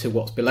delve into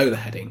what's below the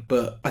heading.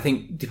 But I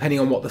think depending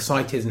on what the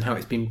site is and how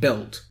it's been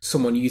built,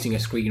 someone using a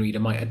screen reader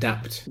might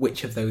adapt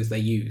which of those they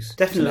use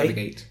to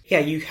navigate. Yeah,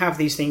 you have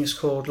these things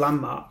called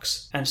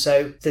landmarks. And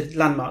so the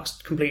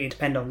landmarks completely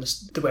depend on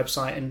the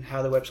website and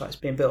how the website's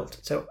been built.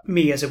 So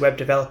me as a web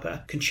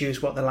developer can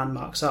choose what the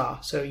landmarks are.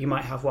 So you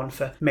might have one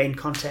for main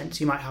content,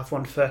 you might have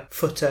one for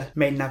footer,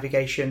 main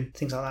navigation,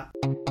 things like that.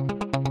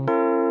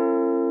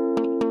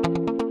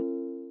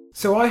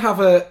 So I have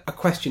a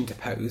question to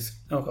pose.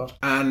 Oh, God.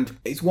 And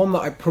it's one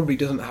that I probably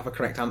doesn't have a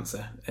correct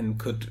answer and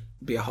could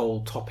be a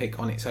whole topic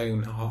on its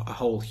own, a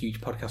whole huge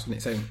podcast on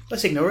its own.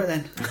 Let's ignore it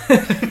then.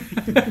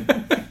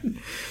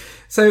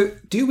 So,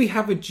 do we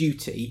have a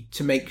duty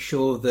to make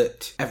sure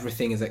that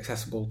everything is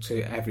accessible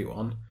to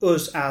everyone?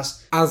 Us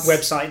as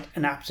website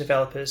and app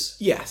developers?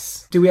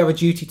 Yes. Do we have a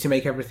duty to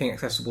make everything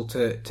accessible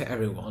to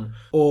everyone?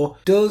 Or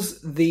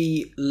does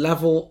the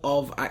level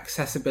of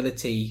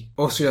accessibility,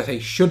 or should I say,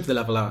 should the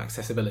level of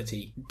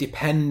accessibility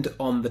depend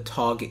on the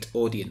target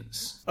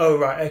audience? Oh,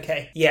 right,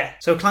 okay. Yeah.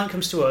 So a client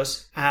comes to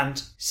us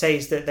and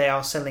says that they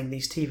are selling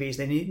these TVs.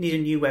 They need a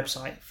new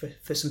website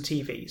for some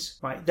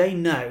TVs, right? They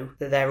know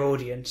that their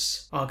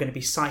audience are going to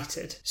be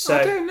cited. So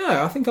I don't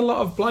know. I think a lot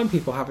of blind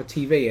people have a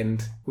TV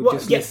and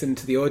would listen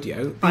to the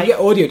audio. You get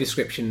audio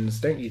descriptions,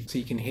 don't you? So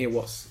you can hear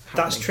what's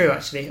happening. That's true,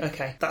 actually.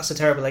 Okay, that's a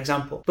terrible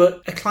example.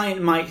 But a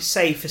client might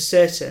say for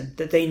certain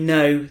that they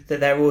know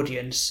that their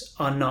audience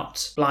are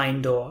not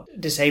blind or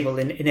disabled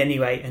in any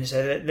way. And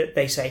so that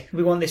they say,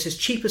 we want this as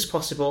cheap as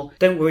possible.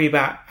 Don't worry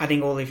about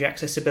adding all of your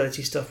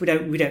accessibility stuff. We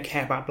don't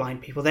care about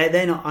blind people.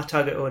 They're not our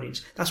target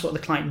audience. That's what the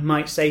client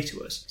might say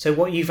to us. So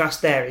what you've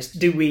asked there is,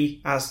 do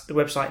we, as the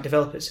website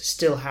developers,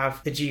 still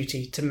have the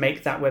duty to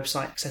make that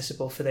website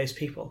accessible for those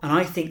people? And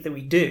I think that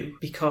we do,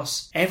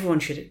 because everyone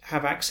should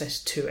have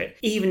access to it.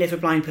 Even if a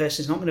blind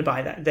person is not going to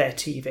buy their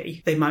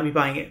TV, they might be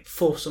buying it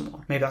for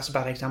someone. Maybe that's a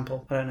bad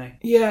example. I don't know.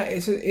 Yeah,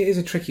 it is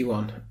a tricky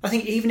one. I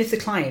think even if the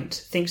client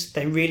thinks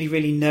they really,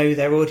 really know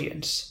their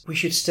audience, we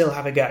should still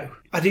have a go.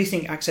 I do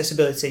think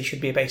accessibility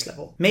should be a base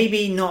level.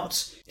 Maybe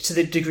not to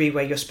the degree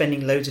where you're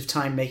spending loads of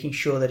time making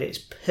sure that it's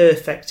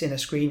perfect in a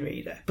screen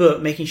reader,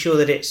 but making sure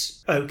that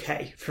it's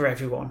okay for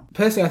everyone.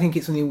 Personally, I think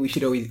it's something we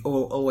should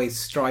always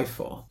strive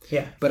for.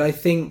 Yeah. But I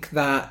think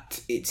that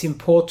it's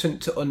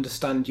important to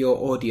understand your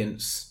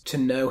audience, to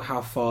know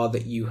how far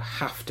that you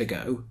have to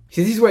go.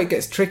 See, this is where it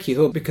gets tricky as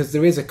well, because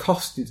there is a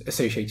cost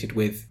associated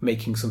with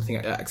making something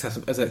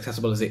as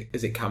accessible as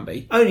it can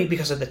be. Only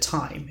because of the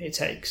time it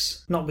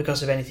takes, not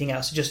because of anything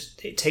else.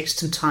 It takes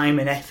some time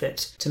and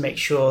effort to make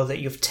sure that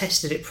you've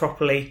tested it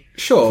properly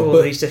for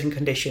all these different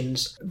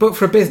conditions. But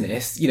for a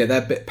business,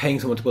 they're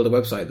paying someone to build a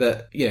website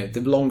that,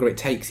 the longer it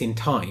takes in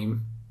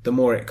time, the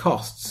more it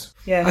costs.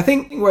 Yeah. I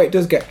think where it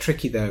does get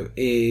tricky, though,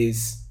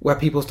 is where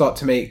people start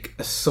to make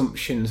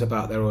assumptions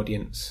about their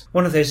audience.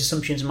 One of those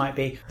assumptions might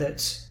be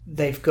that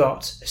they've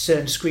got a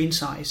certain screen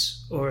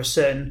size or a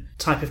certain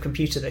type of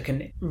computer that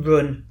can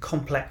run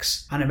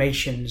complex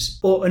animations.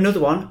 Or another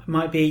one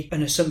might be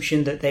an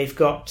assumption that they've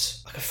got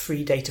like a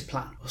free data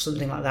plan or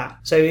something like that.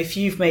 So if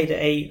you've made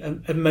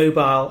a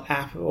mobile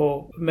app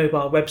or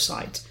mobile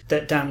website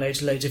that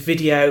downloads loads of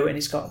video and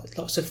it's got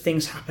lots of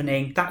things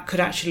happening, that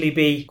could actually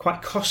be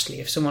quite costly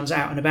if someone's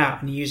out and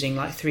about and using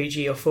like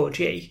 3G or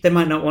 4G. They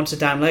might not want to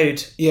download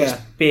this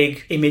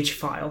big image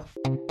file.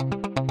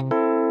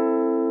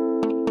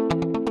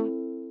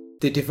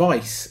 The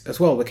device as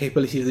well, the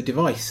capability of the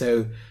device.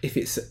 So if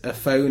it's a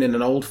phone and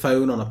an old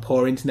phone on a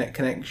poor internet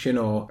connection,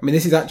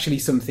 this is actually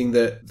something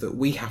that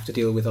we have to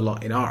deal with a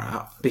lot in our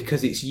app,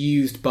 because it's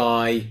used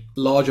by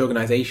large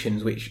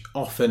organisations which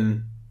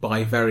often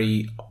buy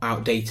very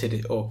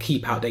outdated or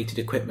keep outdated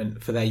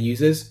equipment for their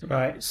users.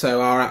 Right.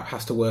 So our app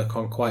has to work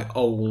on quite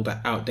old,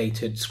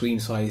 outdated screen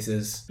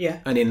sizes. Yeah.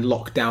 And in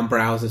lockdown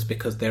browsers,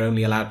 because they're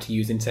only allowed to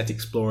use Internet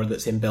Explorer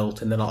that's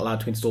inbuilt and they're not allowed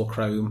to install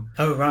Chrome.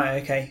 Oh,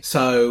 right, okay.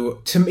 So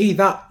to me,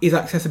 that is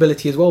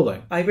accessibility as well,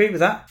 though. I agree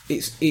with that.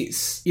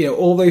 It's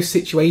all those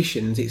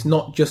situations, it's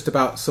not just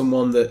about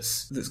someone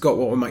that's got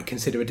what we might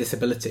consider a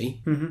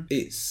disability. Mm-hmm.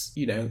 It's,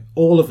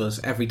 all of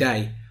us every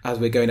day as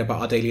we're going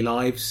about our daily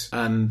lives,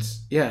 and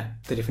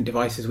the different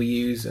devices we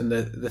use and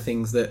the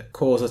things that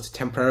cause us to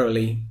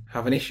temporarily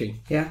have an issue.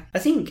 Yeah, I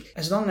think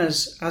as long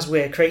as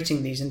we're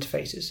creating these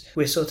interfaces,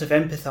 we're sort of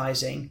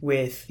empathizing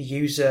with the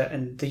user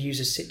and the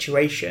user's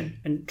situation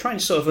and trying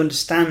to sort of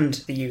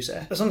understand the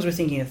user. As long as we're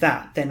thinking of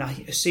that, then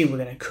I assume we're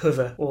going to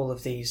cover all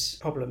of these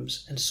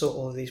problems and sort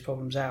all of these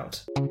problems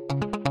out.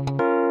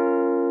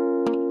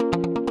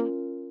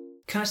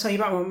 Can I tell you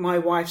about my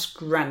wife's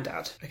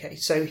granddad? Okay,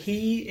 so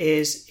he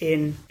is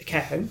in a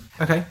care home.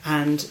 Okay.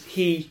 And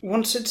he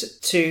wanted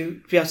to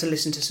be able to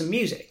listen to some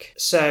music.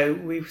 So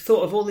we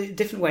thought of all the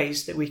different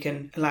ways that we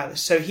can allow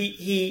this. So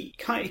he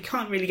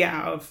can't really get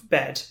out of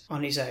bed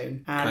on his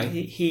own. And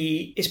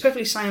he is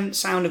perfectly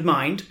sound of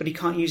mind, but he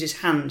can't use his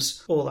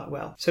hands all that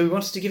well. So we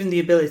wanted to give him the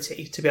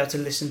ability to be able to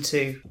listen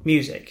to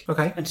music.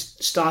 Okay. And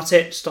start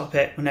it, stop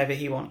it, whenever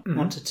he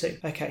wanted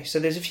to. Okay, so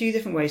there's a few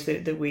different ways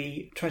that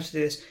we tried to do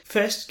this.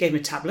 First, gave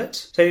him a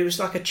tablet. So it was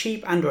like a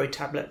cheap Android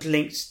tablet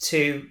linked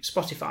to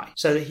Spotify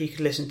so that he could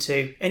listen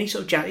to any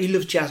sort of jazz. He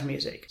loves jazz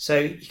music.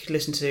 So he could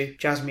listen to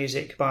jazz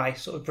music by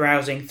sort of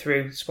browsing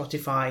through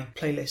Spotify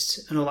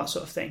playlists and all that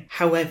sort of thing.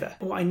 However,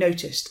 what I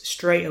noticed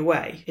straight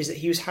away is that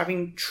he was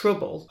having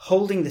trouble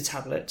holding the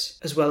tablet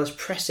as well as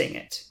pressing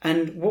it.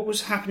 And what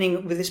was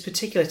happening with this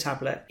particular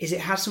tablet is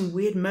it had some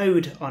weird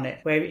mode on it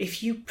where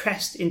if you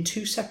pressed in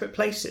two separate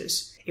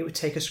places, it would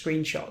take a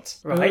screenshot,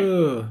 right?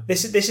 Ooh.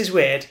 This is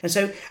weird. And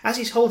so as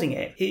he's holding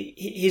it,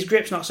 his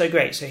grip's not so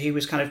great, so he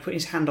was kind of putting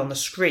his hand on the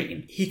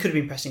screen. He could have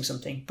been pressing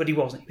something, but he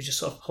wasn't. He was just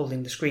sort of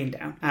holding the screen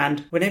down.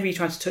 And whenever he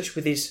tried to touch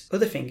with his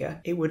other finger,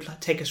 it would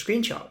take a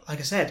screenshot, like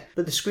I said.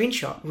 But the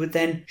screenshot would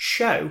then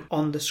show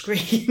on the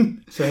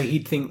screen. So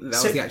he'd think that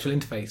was the actual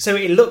interface. So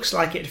it looks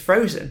like it had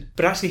frozen,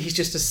 but actually he's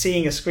just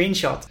seeing a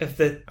screenshot of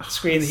the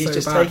screen that he's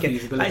just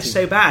taken. That is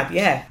so bad,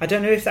 yeah. I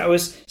don't know if that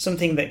was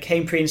something that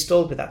came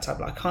pre-installed with that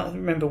tablet. I can't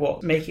remember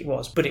what make it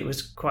was, but it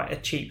was quite a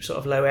cheap sort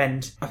of low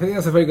end. I think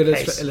that's a very good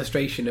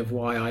illustration of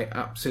why I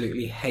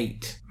absolutely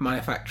hate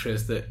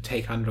manufacturers that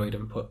take Android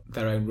and put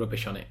their own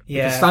rubbish on it.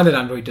 Yeah. Because standard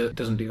Android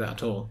doesn't do that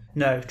at all.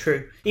 No,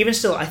 true. Even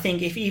still, I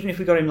think even if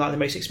we got him like the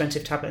most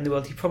expensive tablet in the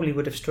world, he probably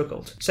would have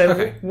struggled.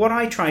 So what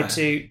I tried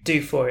to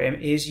do for him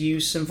is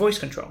use some voice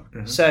control.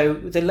 Mm-hmm. So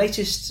the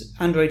latest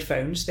Android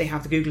phones, they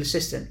have the Google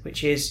Assistant,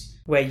 which is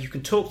where you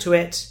can talk to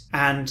it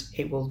and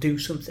it will do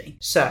something.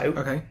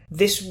 So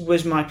this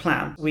was my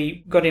plan.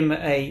 We got him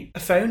a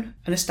phone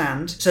and a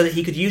stand so that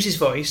he could use his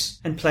voice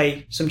and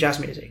play some jazz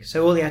music.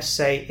 So all he had to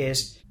say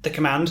is the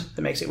command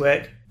that makes it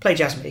work, play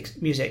jazz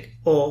music,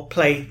 or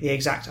play the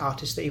exact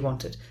artist that he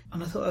wanted.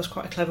 And I thought that was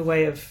quite a clever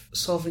way of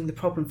solving the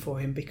problem for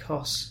him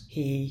because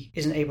he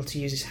isn't able to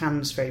use his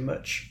hands very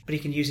much, but he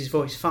can use his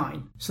voice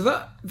fine. So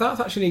that's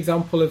actually an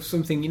example of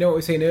something, you know what we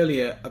were saying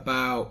earlier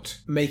about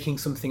making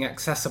something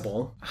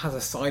accessible has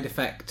a side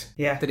effect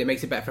that it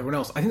makes it better for everyone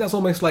else. I think that's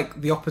almost like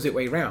the opposite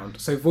way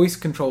round. So voice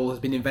control has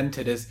been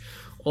invented as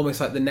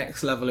almost like the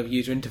next level of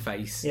user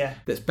interface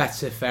that's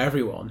better for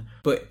everyone,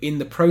 but in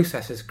the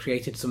process has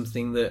created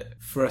something that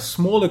for a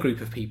smaller group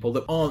of people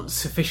that aren't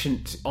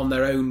sufficient on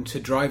their own to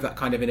drive that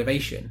kind of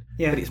innovation,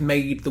 but it's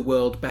made the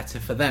world better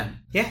for them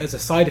as a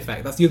side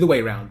effect. That's the other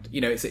way around. You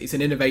know, it's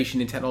an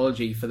innovation in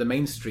technology for the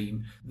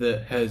mainstream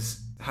that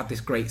has had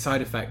this great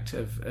side effect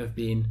of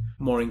being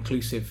more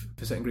inclusive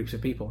for certain groups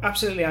of people.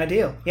 Absolutely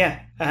ideal, yeah.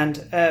 And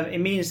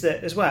it means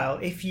that as well,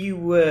 if you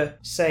were,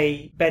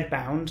 say,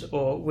 bedbound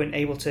or weren't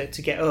able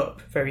to get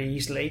up very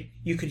easily,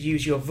 you could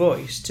use your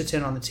voice to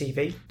turn on the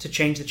TV, to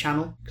change the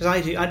channel. Because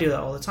I do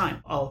that all the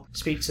time. I'll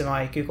speak to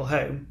my Google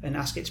Home and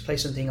ask it to play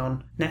something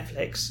on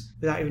Netflix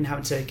without even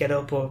having to get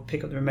up or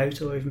pick up the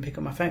remote or even pick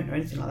up my phone or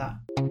anything like that.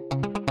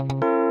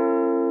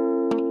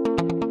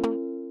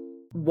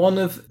 One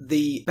of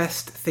the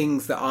best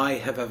things that I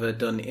have ever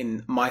done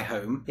in my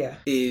home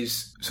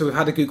is, so we've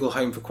had a Google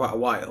Home for quite a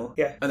while,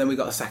 and then we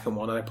got a second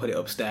one and I put it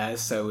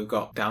upstairs, so we've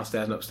got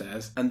downstairs and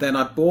upstairs, and then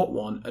I bought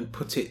one and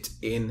put it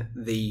in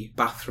the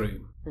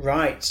bathroom.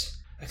 Right.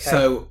 Okay.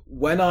 So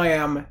when I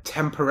am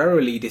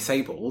temporarily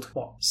disabled...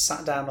 What,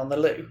 sat down on the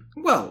loo?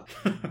 Well,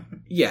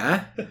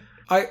 yeah...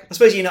 I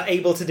suppose you're not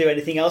able to do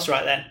anything else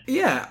right then.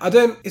 Yeah,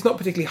 it's not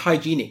particularly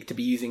hygienic to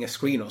be using a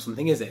screen or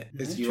something, is it?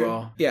 As you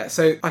are. Yeah,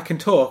 so I can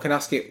talk and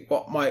ask it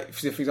what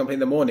for example, in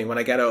the morning when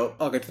I get up,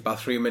 I'll go to the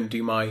bathroom and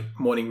do my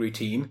morning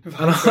routine.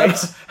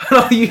 And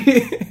I'll use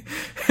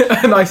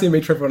a nice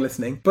image for everyone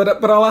listening.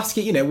 But I'll ask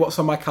it, you know, what's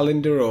on my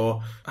calendar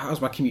or how's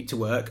my commute to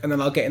work? And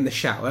then I'll get in the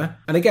shower.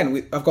 And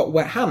again, I've got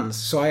wet hands,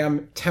 so I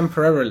am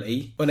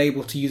temporarily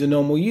unable to use a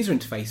normal user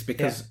interface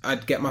because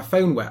I'd get my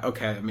phone wet.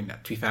 Okay, I mean,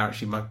 to be fair,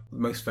 actually,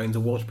 most phones are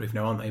are waterproof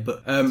now, aren't they?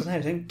 But I don't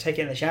know, don't take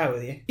it in the shower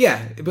with you.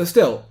 Yeah, but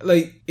still,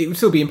 like, it would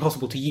still be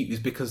impossible to use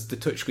because the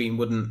touchscreen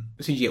wouldn't.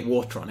 As soon as you get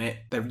water on it,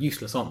 they're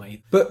useless, aren't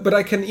they? But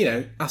I can,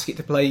 ask it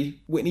to play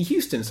Whitney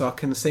Houston, so I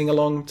can sing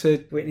along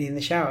to Whitney in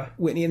the shower.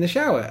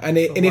 And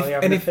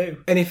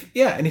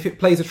if it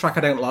plays a track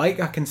I don't like,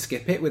 I can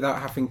skip it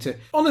without having to.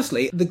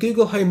 Honestly, the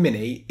Google Home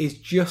Mini is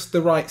just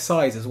the right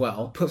size as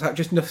well. Puts out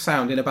just enough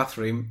sound in a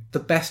bathroom. The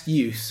best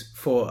use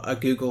for a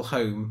Google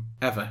Home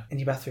ever. In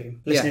your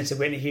bathroom, listening to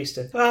Whitney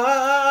Houston.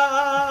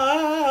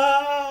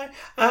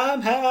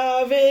 I'm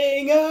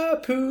having a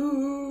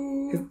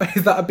poo.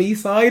 Is that a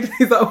B-side?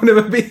 Is that one of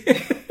a B? Is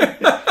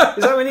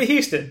that Whitney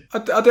Houston? I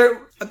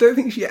don't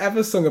think she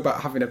ever sung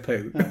about having a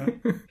poo. Uh-huh.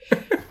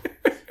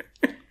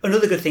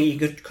 Another good thing you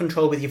could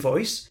control with your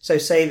voice. So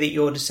say that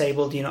you're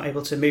disabled, you're not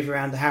able to move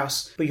around the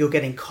house, but you're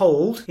getting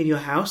cold in your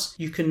house.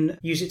 You can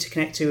use it to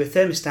connect to a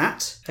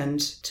thermostat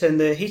and turn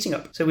the heating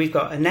up. So we've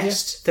got a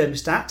Nest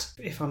thermostat.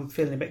 If I'm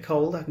feeling a bit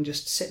cold, I can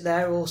just sit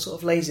there all sort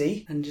of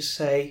lazy and just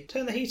say,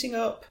 turn the heating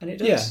up. And it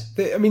does.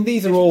 Yeah,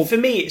 these are all... For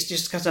me, it's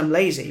just because I'm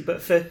lazy. But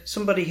for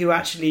somebody who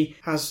actually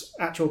has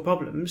actual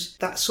problems,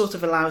 that sort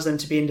of allows them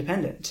to be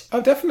independent.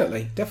 Oh,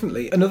 definitely.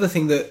 Another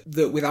thing that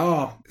with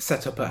our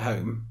setup at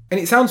home, and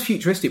it sounds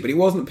futuristic, but it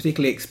wasn't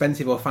particularly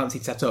expensive or fancy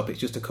set up. It's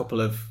just a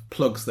couple of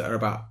plugs that are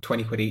about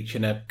 20 quid each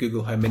and a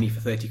Google Home Mini for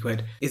 30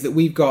 quid. Is that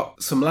we've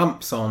got some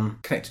lamps on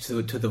connected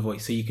to the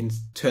voice, so you can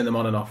turn them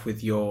on and off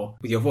with your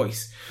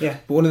voice. Yeah.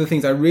 But one of the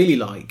things I really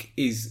like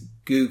is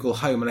Google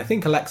Home, and I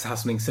think Alexa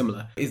has something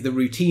similar, is the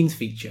routines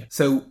feature.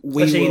 So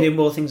you can do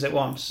more things at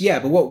once. Yeah,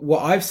 but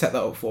what I've set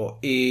that up for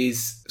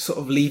is sort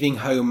of leaving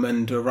home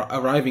and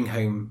arriving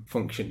home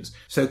functions.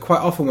 So quite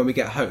often when we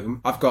get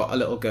home, I've got a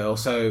little girl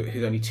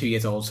who's only 2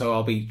 years old, so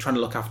I'll be trying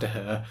to look after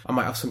her. I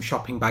might have some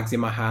shopping bags in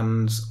my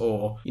hands,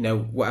 or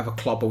whatever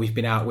clobber we've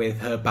been out with,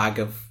 her bag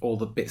of all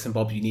the bits and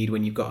bobs you need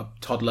when you've got a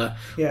toddler.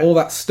 Yeah. All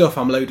that stuff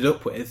I'm loaded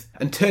up with,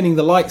 and turning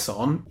the lights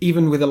on,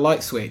 even with a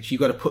light switch,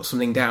 you've got to put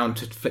something down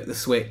to flick the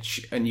switch,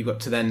 and you've got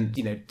to then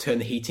turn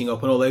the heating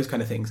up and all those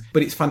kind of things.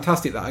 But it's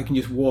fantastic that I can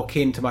just walk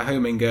into my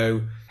home and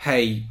go,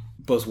 hey,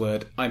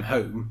 buzzword, I'm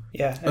home.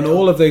 Yeah. And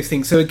all of those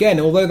things. So again,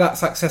 although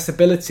that's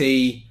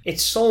accessibility,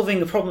 it's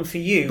solving a problem for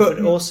you, but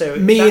also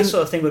that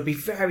sort of thing would be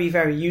very,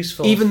 very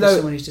useful for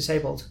someone who's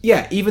disabled.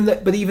 Yeah, even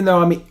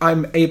though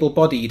I'm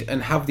able-bodied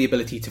and have the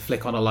ability to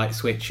flick on a light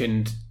switch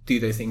and do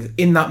those things,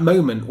 in that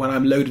moment when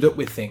I'm loaded up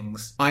with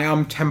things, I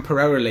am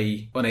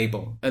temporarily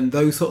unable. And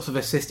those sorts of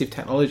assistive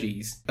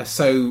technologies are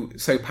so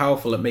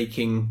powerful at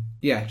making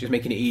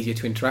it easier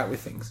to interact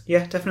with things.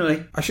 Yeah,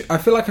 definitely. I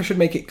feel like I should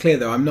make it clear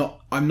though,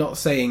 I'm not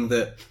saying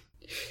that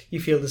you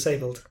feel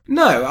disabled.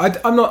 No,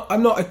 I'm not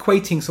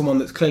equating someone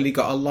that's clearly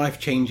got a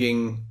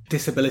life-changing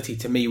disability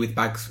to me with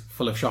bags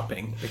full of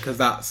shopping, because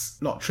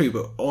that's not true.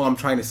 But all I'm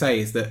trying to say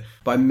is that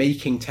by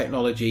making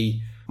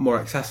technology more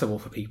accessible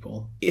for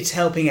people, it's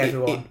helping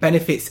everyone. It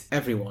benefits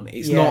everyone.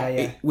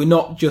 We're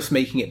not just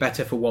making it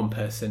better for one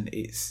person.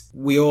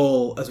 We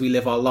all, as we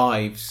live our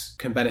lives,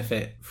 can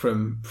benefit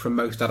from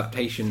most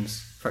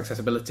adaptations for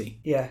accessibility.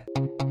 Yeah.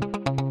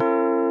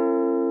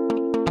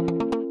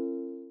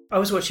 I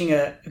was watching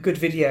a good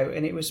video,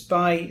 and it was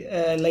by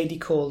a lady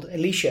called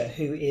Alicia,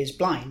 who is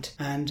blind,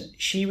 and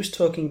she was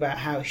talking about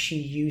how she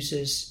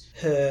uses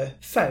her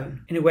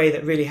phone in a way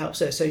that really helps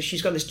her. So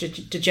she's got this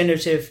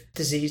degenerative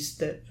disease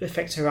that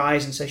affects her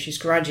eyes, and so she's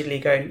gradually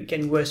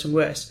getting worse and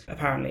worse,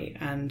 apparently.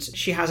 And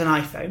she has an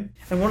iPhone,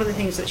 and one of the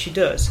things that she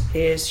does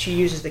is she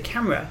uses the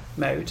camera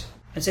mode.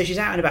 And so she's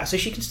out and about, so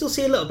she can still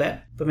see a little bit,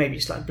 but maybe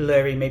it's like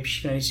blurry, maybe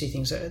she can only see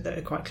things that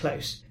are quite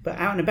close. But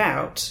out and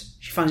about,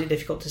 she finds it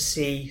difficult to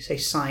see, say,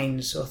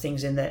 signs or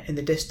things in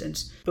the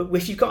distance. But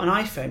if you've got an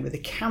iPhone with a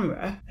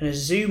camera and a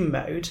zoom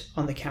mode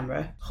on the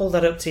camera, hold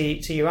that up to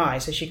your eye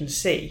so she can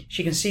see.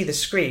 She can see the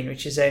screen,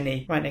 which is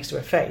only right next to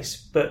her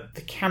face, but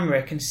the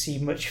camera can see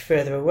much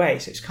further away.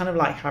 So it's kind of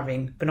like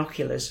having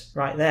binoculars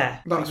right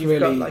there. You've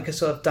got like a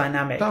sort of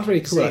dynamic. That's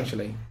really cool,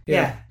 actually.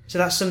 Yeah. So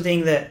that's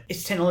something that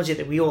it's technology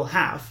that we all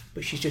have,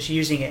 but she's just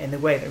using it in the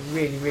way that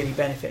really, really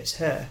benefits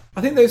her.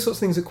 I think those sorts of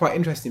things are quite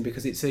interesting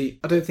because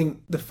I don't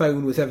think the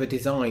phone was ever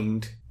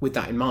designed with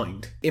that in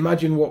mind.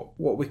 Imagine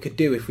what we could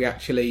do if we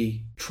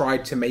actually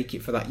tried to make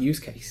it for that use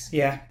case.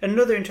 Yeah.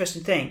 Another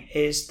interesting thing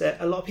is that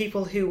a lot of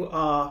people who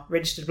are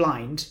registered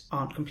blind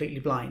aren't completely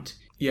blind.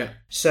 Yeah.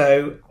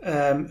 So,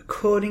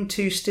 according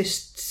to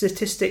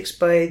statistics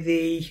by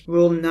the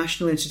Royal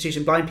National Institute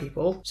of Blind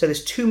People, so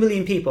there's 2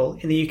 million people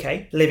in the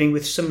UK living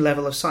with some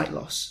level of sight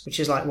loss, which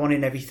is like 1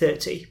 in every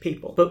 30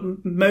 people. But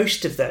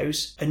most of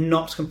those are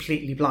not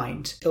completely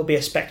blind. It'll be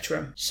a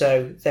spectrum.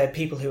 So there are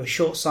people who are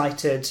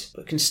short-sighted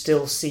but can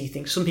still see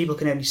things. Some people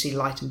can only see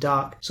light and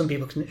dark. Some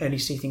people can only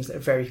see things that are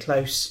very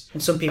close.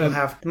 And some people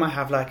might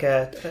have like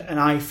an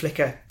eye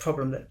flicker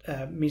problem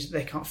that means that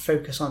they can't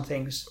focus on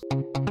things.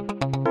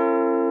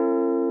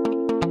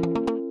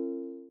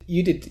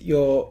 You did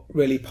your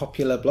really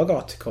popular blog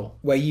article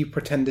where you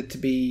pretended to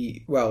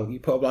be, you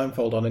put a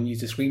blindfold on and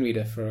used a screen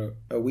reader for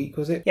a week,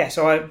 was it? Yeah,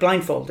 so I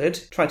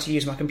blindfolded, tried to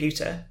use my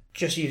computer,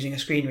 just using a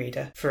screen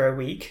reader for a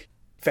week.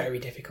 very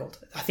difficult.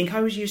 I think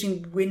I was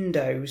using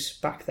Windows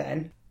back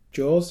then.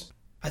 JAWS?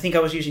 I think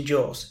I was using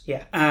JAWS,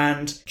 yeah.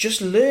 And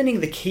just learning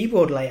the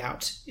keyboard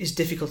layout is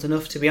difficult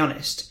enough, to be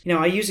honest.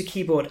 I use a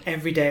keyboard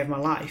every day of my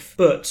life,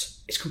 but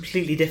it's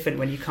completely different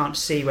when you can't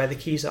see where the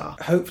keys are.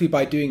 Hopefully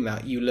by doing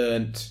that, you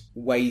learned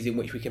ways in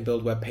which we can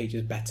build web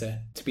pages better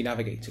to be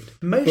navigated.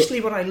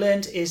 Mostly what I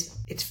learned is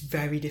it's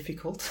very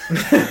difficult.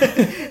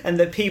 And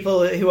that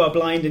people who are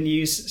blind and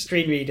use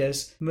screen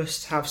readers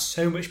must have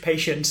so much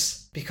patience,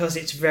 because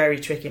it's very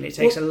tricky and it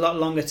takes a lot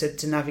longer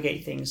to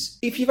navigate things.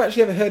 If you've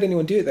actually ever heard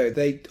anyone do it, though,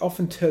 they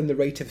often turn the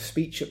rate of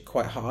speech up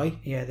quite high.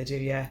 Yeah, they do,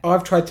 yeah.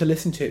 I've tried to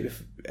listen to it,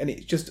 and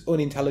it's just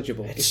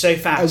unintelligible. It's so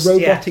fast, a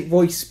robotic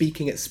voice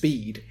speaking at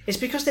speed. It's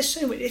because there's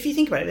so much, if you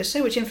think about it, there's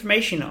so much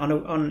information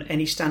on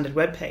any standard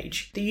web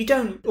page that you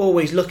don't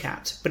always look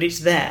at, but it's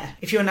there.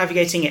 If you're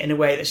navigating it in a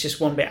way that's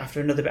just one bit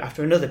after another bit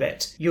after another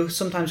bit, you're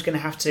sometimes going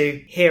to have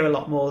to hear a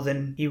lot more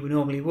than you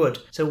normally would.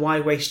 So why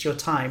waste your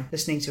time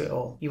listening to it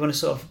all? You want to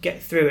sort of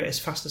get through it as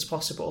fast as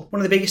possible.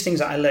 One of the biggest things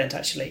that I learned,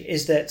 actually,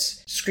 is that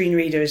Screen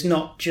Reader is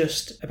not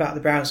just about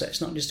the browser.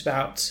 It's not just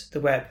about the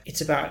web.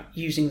 It's about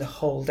using the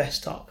whole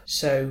desktop.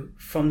 So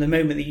from the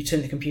moment that you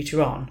turn the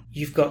computer on,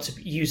 you've got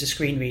to use a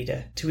screen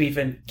reader to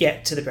even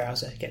get to the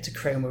browser, get to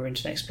Chrome or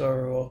Internet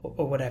Explorer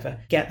or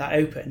whatever, get that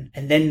open,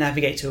 and then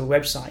navigate to a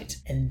website,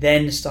 and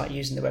then start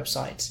using the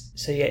website.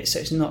 So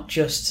it's not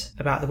just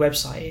about the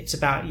website, it's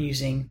about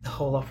using the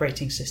whole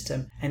operating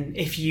system. And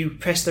if you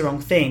press the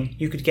wrong thing,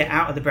 you could get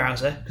out of the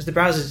browser, because the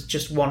browser is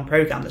just one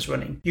program that's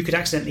running. You could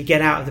accidentally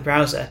get out of the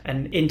browser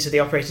and into the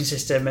operating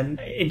system and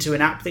into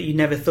an app that you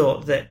never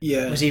thought that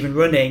was even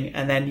running,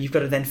 and then you've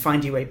got to then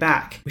find your way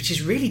back, which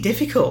is really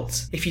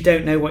difficult if you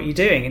don't know what you're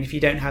doing and if you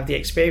don't have the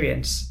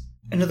experience.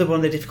 Another one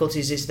of the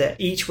difficulties is that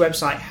each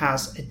website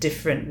has a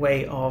different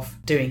way of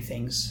doing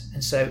things.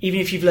 And so even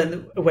if you've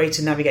learned a way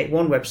to navigate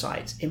one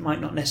website, it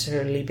might not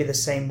necessarily be the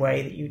same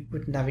way that you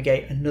would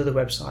navigate another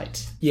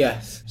website.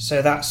 Yes.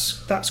 So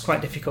that's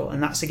quite difficult.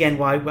 And that's, again,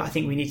 why I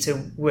think we need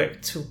to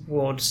work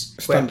towards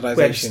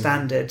web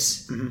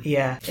standards. Mm-hmm.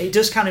 Yeah. It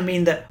does kind of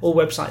mean that all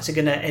websites are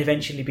going to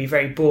eventually be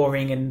very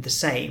boring and the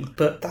same,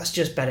 but that's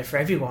just better for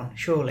everyone,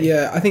 surely.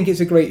 Yeah, I think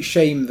it's a great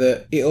shame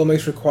that it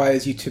almost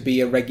requires you to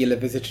be a regular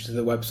visitor to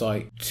the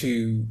website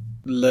to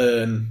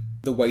learn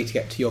the way to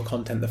get to your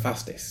content the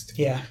fastest.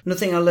 Yeah. Another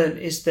thing I learned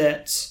is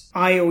that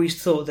I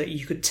always thought that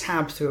you could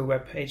tab through a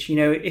web page.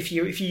 If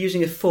you're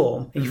using a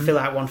form and you fill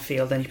out one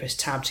field, then you press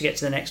tab to get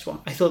to the next one.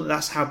 I thought that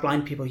that's how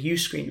blind people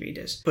use screen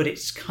readers, but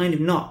it's kind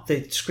of not.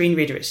 The screen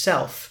reader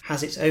itself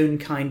has its own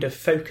kind of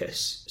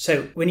focus.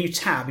 So when you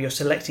tab, you're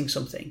selecting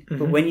something,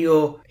 but when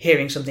you're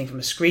hearing something from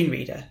a screen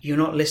reader, you're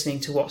not listening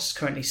to what's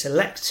currently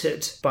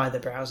selected by the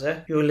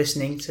browser. You're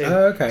listening to.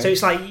 Oh, okay. So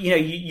it's like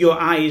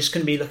your eyes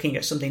can be looking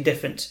at something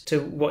different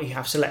to what you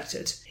have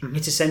selected. Mm-hmm.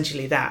 It's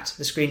essentially that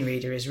the screen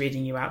reader is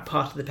reading you out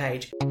part of the page.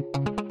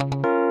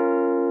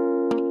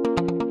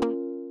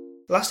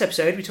 Last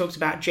episode we talked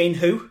about Jane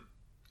Who.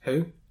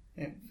 Who?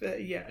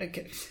 Yeah,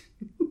 okay.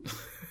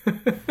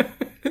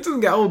 It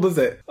doesn't get old, does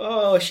it?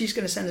 Oh, she's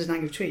going to send us an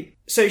angry tweet.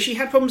 So she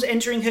had problems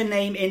entering her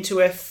name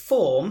into a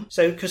form,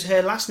 because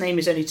her last name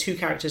is only 2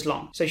 characters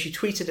long. So she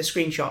tweeted a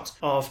screenshot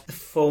of the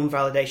form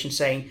validation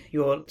saying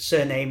your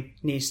surname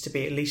needs to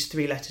be at least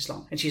 3 letters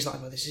long. And she's like,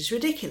 well, this is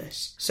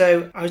ridiculous.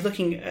 So I was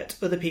looking at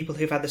other people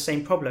who've had the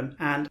same problem,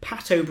 and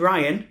Pat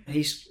O'Brien,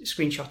 he's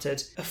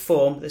screenshotted a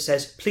form that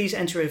says, please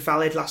enter a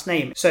valid last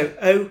name. So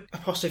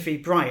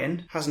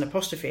O''Brian has an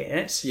apostrophe in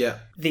it. Yeah.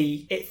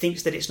 It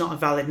thinks that it's not a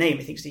valid name.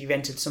 It thinks that you've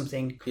entered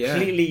something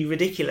completely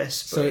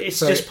ridiculous, but it's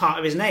just part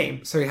of his name.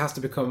 So he has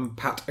to become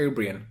Pat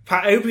O'Brien.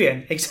 Pat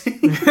O'Brien,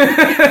 exactly.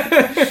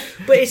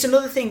 But it's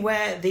another thing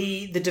where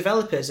the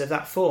developers of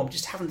that form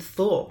just haven't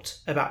thought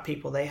about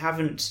people. They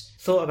haven't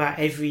thought about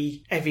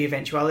every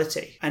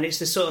eventuality. And it's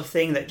the sort of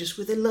thing that just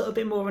with a little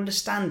bit more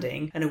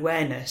understanding and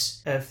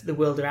awareness of the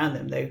world around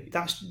them, though,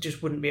 that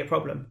just wouldn't be a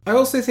problem. I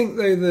also think,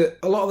 though, that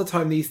a lot of the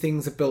time these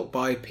things are built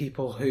by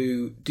people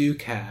who do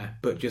care,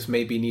 but just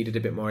maybe needed a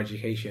bit more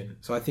education.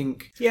 So I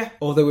think,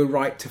 although we're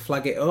right to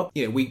flag it up,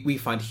 we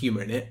find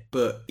humour in it,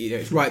 but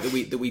it's right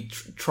that we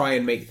try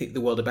and make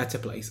the world a better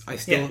place. I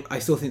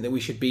still think that we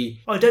should be.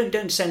 Oh,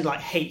 don't send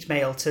like hate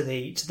mail to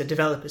the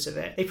developers of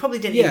it. They probably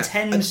didn't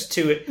intend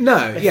to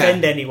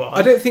offend anyone.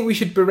 I don't think we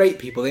should berate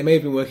people. They may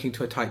have been working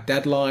to a tight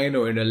deadline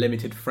or in a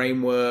limited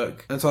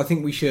framework, and so I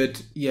think we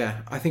should.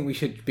 I think we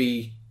should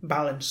be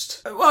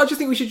balanced. Well, I just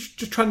think we should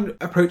just try and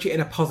approach it in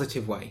a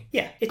positive way.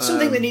 Yeah, it's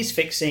something that needs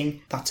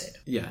fixing. That's it.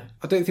 Yeah,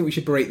 I don't think we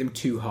should berate them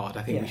too hard.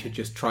 I think we should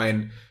just try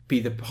and be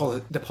the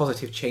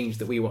positive change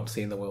that we want to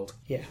see in the world.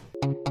 Yeah.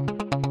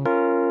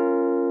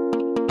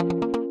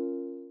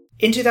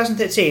 In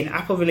 2013,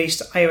 Apple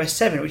released iOS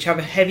 7, which have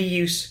a heavy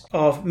use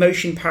of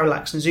motion,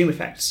 parallax and zoom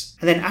effects.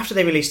 And then after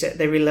they released it,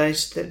 they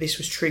realised that this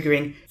was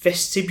triggering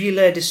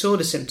vestibular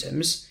disorder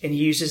symptoms in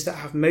users that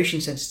have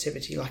motion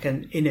sensitivity, like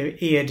an inner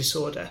ear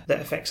disorder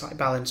that affects like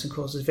balance and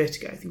causes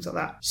vertigo, things like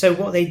that. So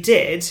what they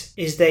did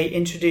is they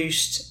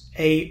introduced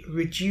a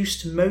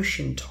reduced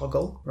motion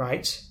toggle,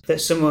 right,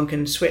 that someone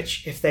can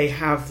switch if they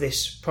have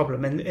this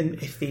problem and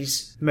if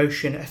these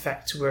motion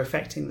effects were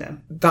affecting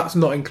them. That's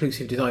not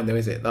inclusive design though,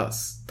 is it?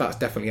 That's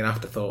definitely an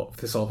afterthought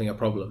for solving a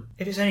problem.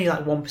 If it's only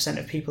like 1%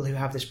 of people who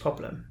have this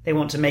problem, they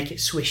want to make it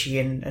swishy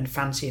and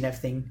fancy and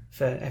everything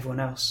for everyone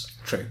else.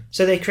 True.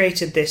 So they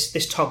created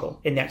this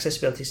toggle in the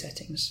accessibility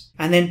settings.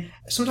 And then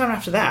sometime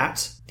after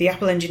that, the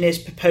Apple engineers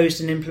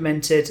proposed and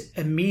implemented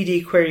a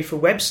media query for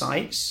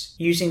websites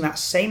using that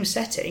same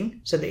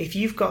setting, so that if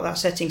you've got that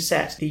setting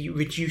set, the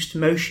reduced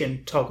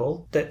motion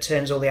toggle that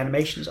turns all the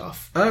animations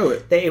off,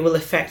 that it will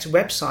affect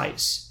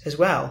websites as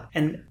well.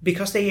 And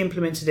because they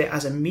implemented it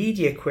as a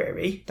media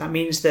query, that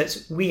means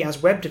that we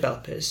as web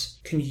developers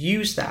can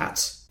use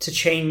that to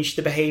change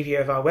the behavior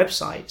of our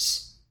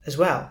websites as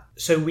well.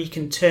 So we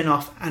can turn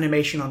off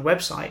animation on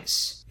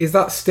websites. Is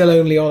that still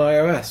only on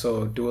iOS,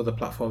 or do other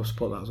platforms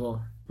support that as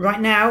well? Right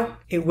now,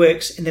 it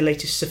works in the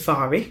latest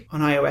Safari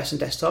on iOS and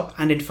desktop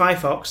and in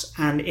Firefox,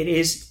 and it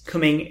is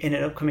coming in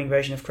an upcoming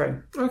version of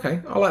Chrome. Okay,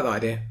 I like that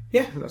idea.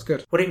 Yeah. That's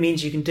good. What it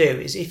means you can do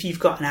is if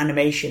you've got an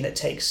animation that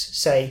takes,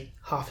 say,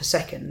 half a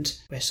second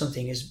where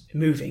something is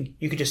moving,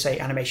 you could just say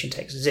animation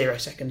takes 0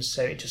 seconds,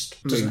 so it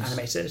just doesn't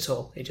animate it at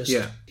all. It just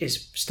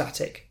is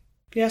static.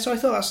 Yeah, so I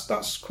thought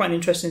that's quite an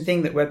interesting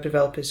thing that web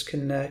developers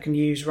can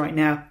use right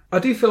now. I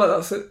do feel like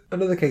that's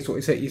another case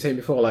what you saying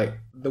before, like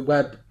the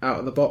web out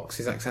of the box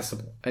is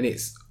accessible, and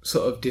it's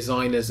sort of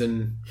designers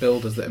and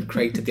builders that have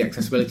created the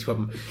accessibility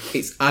problem.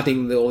 It's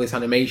adding all this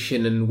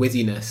animation and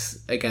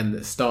whizziness again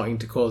that's starting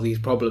to cause these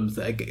problems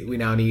that we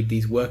now need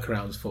these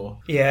workarounds for.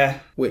 Yeah,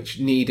 which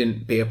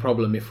needn't be a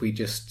problem if we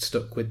just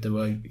stuck with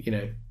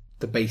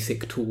the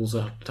basic tools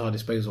at our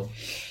disposal.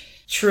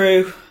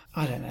 True.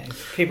 I don't know.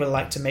 People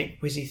like to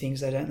make whizzy things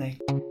though, don't they?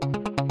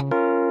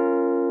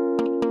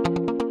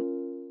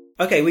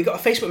 Okay, we got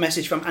a Facebook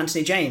message from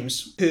Anthony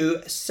James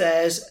who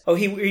says,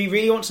 he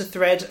really wants a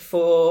thread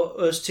for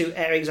us to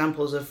air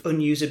examples of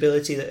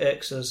unusability that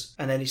irks us.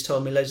 And then he's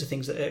told me loads of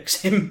things that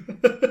irks him.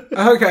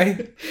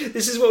 Okay.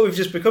 This is what we've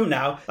just become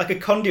now, like a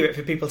conduit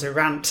for people to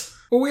rant.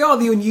 Well, we are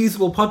the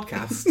unusable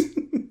podcast.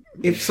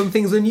 If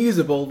something's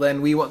unusable,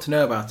 then we want to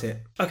know about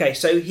it. Okay,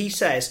 so he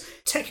says,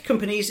 tech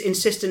companies'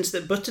 insistence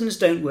that buttons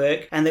don't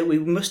work and that we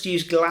must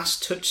use glass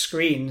touch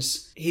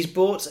screens. He's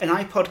bought an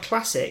iPod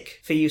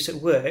Classic for use at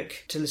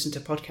work to listen to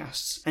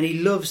podcasts, and he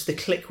loves the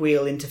click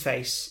wheel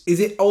interface. Is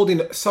it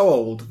so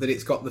old that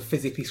it's got the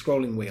physically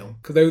scrolling wheel?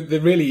 Because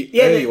the really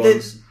early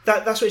ones...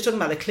 That's what he's talking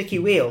about, the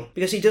clicky wheel.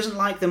 Because he doesn't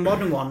like the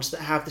modern ones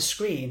that have the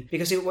screen.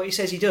 Because what he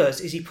says he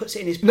does is he puts it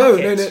in his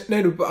pocket.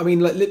 No. But I mean,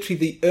 like literally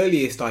the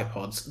earliest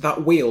iPods,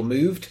 that wheel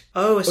moved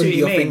under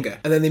your finger,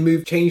 and then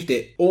they changed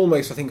it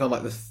almost. I think on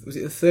like was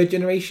it the third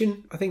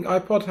generation? I think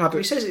iPod had.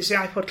 He says it's the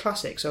iPod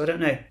Classic, so I don't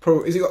know.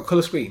 Is it got a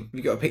colour screen? Have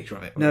you got a picture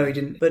of it? No, he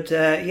didn't. But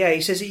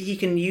he says he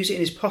can use it in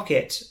his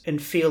pocket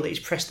and feel that he's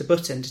pressed the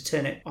button to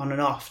turn it on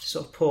and off to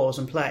sort of pause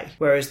and play.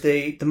 Whereas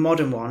the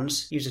modern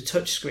ones use a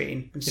touch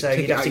screen, and so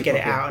you'd have to get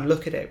it out and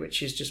look at it,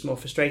 which is just more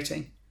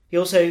frustrating. He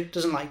also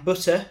doesn't like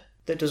butter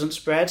that doesn't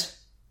spread.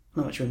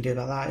 Not much we can do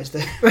about that, is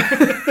there?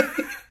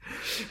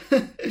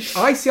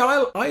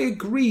 I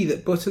agree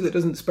that butter that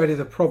doesn't spread is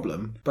a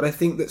problem, but I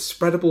think that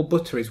spreadable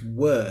butter is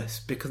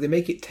worse because they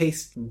make it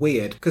taste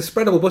weird. Because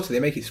spreadable butter, they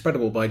make it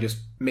spreadable by just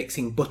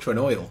mixing butter and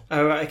oil.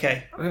 Oh, right,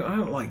 okay. I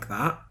don't like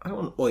that. I don't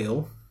want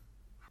oil.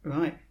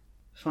 Right,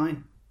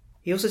 fine.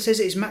 He also says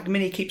that his Mac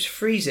Mini keeps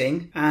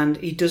freezing and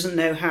he doesn't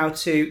know how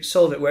to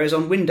solve it, whereas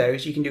on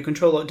Windows you can do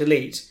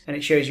Control-Alt-Delete and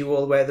it shows you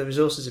all where the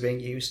resources are being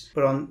used.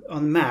 But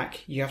on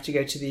Mac you have to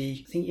go to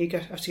the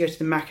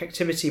Mac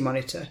Activity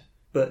Monitor,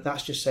 but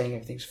that's just saying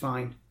everything's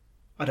fine.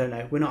 I don't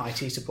know. We're not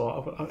IT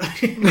support.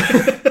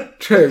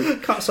 True.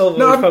 Can't solve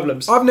all the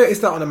problems. I've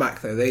noticed that on a Mac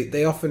though.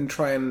 They often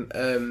try and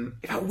in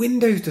fact,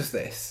 Windows does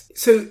this.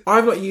 So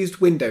I've not used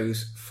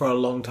Windows for a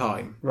long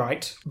time.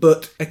 Right.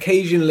 But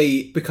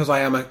occasionally, because I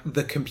am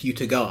the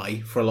computer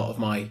guy for a lot of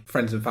my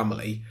friends and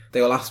family,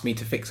 they will ask me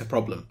to fix a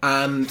problem.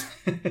 And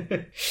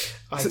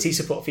IT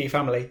support for your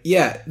family.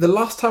 Yeah. The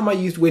last time I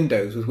used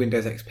Windows was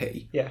Windows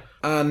XP. Yeah.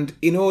 And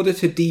in order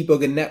to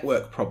debug a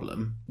network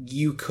problem,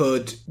 you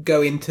could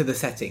go into the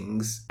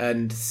settings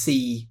and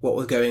see what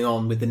was going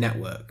on with the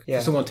network. Yeah.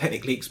 For someone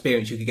technically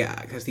experienced, you could get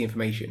access to the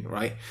information,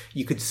 right?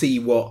 You could see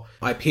what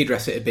IP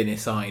address it had been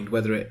assigned,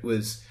 whether it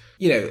was,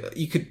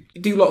 you could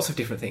do lots of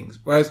different things.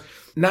 Whereas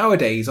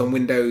nowadays on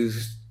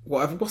Windows,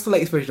 what's the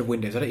latest version of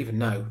Windows? I don't even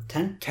know.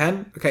 10?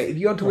 10? Okay, if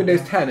you go onto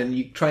Windows 10 and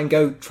you try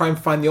and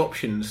find the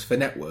options for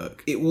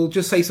network, it will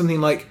just say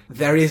something like,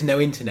 there is no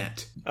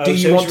internet. Oh,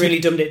 it's really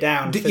dumbed it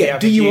down. Do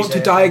you want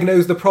to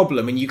diagnose the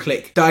problem? And you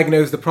click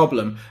diagnose the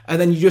problem, and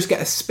then you just get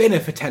a spinner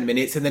for 10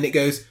 minutes, and then it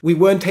goes, we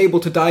weren't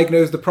able to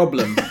diagnose the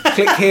problem.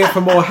 Click here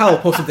for more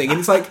help or something. And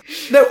it's like,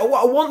 no,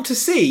 what I want to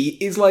see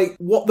is like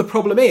what the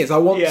problem is. I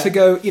want to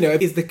go,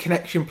 is the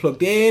connection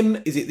plugged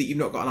in? Is it that you've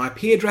not got an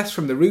IP address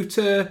from the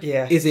router?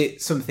 Yeah. Is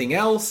it something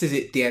else? Is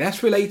it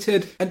DNS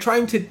related? And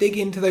trying to dig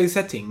into those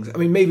settings. I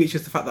mean, maybe it's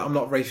just the fact that I'm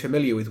not very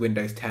familiar with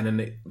Windows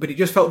 10, but it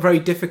just felt very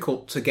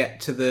difficult to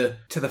get to the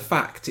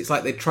fact stacked. It's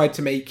like they tried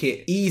to make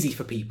it easy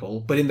for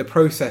people, but in the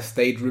process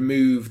they'd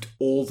removed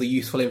all the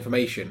useful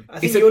information. I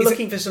think you were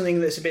looking for something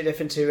that's a bit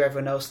different to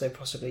everyone else, though,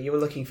 possibly. You were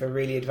looking for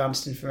really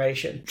advanced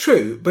information.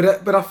 True,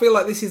 but I feel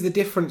like this is the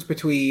difference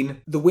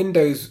between the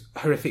Windows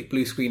horrific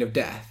blue screen of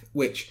death,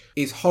 which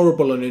is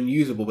horrible and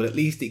unusable, but at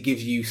least it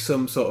gives you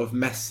some sort of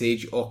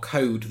message or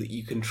code that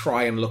you can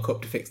try and look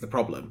up to fix the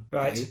problem.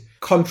 Right. Okay?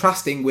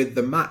 Contrasting with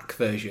the Mac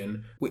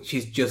version, which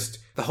is just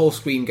the whole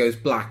screen goes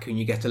black and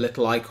you get a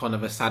little icon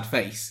of a sad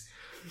face.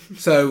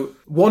 So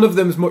one of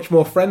them's much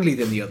more friendly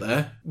than the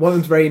other. One of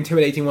them's very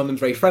intimidating, one of them's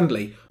very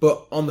friendly.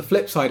 But on the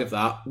flip side of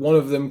that, one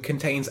of them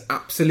contains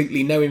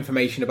absolutely no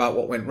information about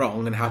what went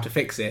wrong and how to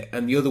fix it,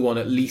 and the other one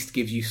at least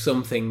gives you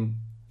something,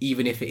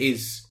 even if it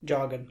is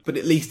jargon. But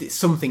at least it's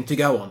something to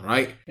go on,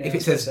 right? Yeah, if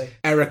it says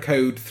error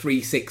code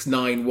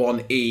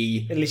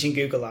 3691E... At least you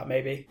can Google that,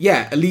 maybe.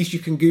 Yeah, at least you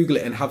can Google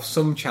it and have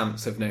some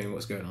chance of knowing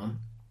what's going on.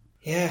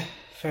 Yeah,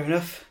 fair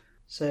enough.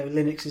 So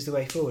Linux is the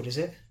way forward, is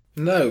it?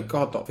 No,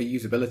 God, not for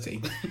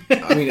usability.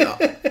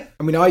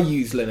 I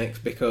use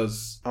Linux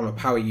because I'm a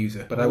power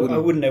user, but I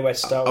wouldn't know where to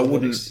start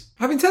with Linux.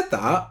 Having said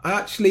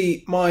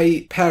that,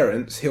 my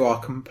parents, who are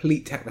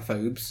complete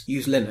technophobes,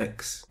 use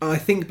Linux. I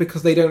think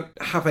because they don't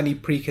have any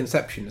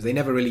preconceptions. They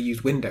never really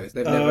use Windows.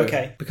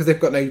 Okay. Because they've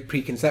got no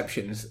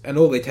preconceptions, and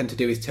all they tend to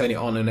do is turn it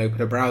on and open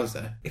a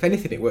browser. If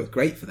anything, it works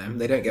great for them.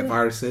 They don't get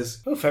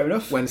viruses. Oh, fair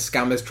enough. When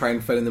scammers try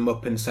and phone them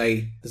up and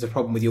say, there's a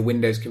problem with your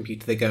Windows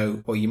computer, they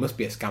go, well, you must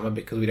be a scammer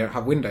because we don't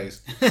have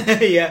Windows.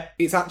 Yeah.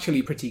 It's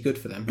actually pretty good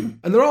for them.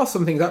 And there are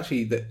some things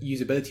actually that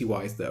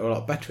usability-wise that are a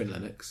lot better in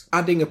Linux.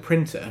 Adding a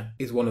printer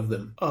is one of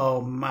them.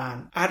 Oh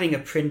man, adding a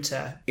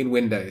printer in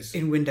Windows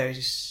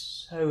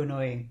is so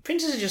annoying.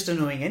 Printers are just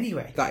annoying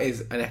anyway. That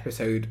is an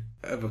episode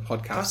of a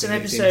podcast. That's an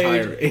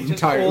episode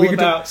all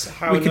about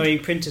how annoying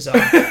printers are.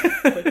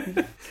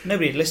 But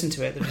nobody would listen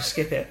to it, they'll just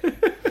skip it.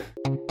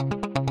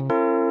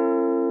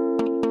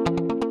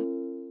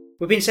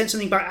 We've been sent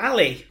something by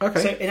Ali.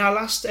 Okay. So in our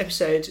last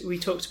episode, we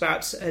talked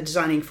about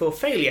designing for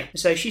failure.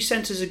 So she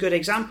sent us a good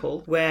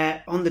example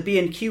where on the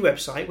B&Q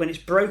website, when it's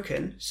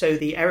broken, so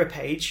the error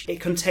page, it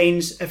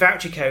contains a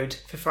voucher code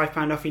for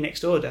 £5 off your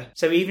next order.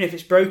 So even if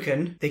it's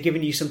broken, they're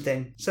giving you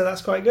something. So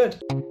that's quite good.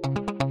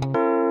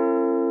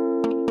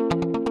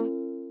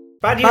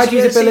 Bad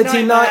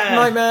usability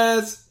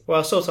nightmares.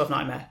 Well, sort of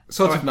nightmare.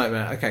 Sort of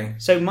nightmare, okay.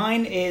 So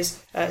mine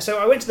is... so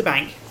I went to the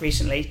bank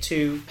recently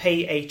to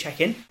pay a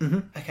check-in.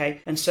 Mm-hmm.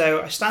 Okay. And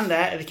so I stand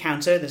there at the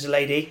counter. There's a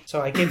lady.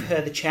 So I give her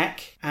the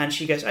check. And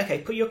she goes, okay,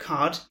 put your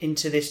card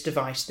into this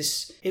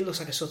device. It looks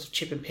like a sort of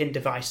chip and pin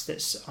device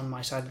that's on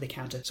my side of the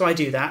counter. So I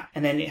do that.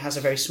 And then it has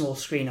a very small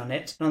screen on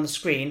it. And on the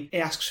screen, it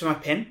asks for my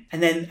PIN.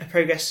 And then a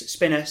progress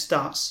spinner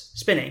starts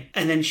spinning.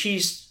 And then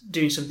she's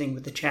doing something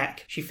with the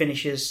check. She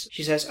finishes.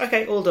 She says,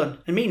 okay, all done.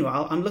 And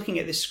meanwhile, I'm looking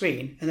at this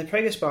screen and the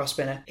progress bar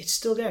spinner, it's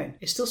still going.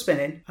 It's still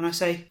spinning. And I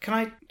say, do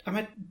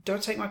I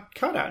take my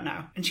card out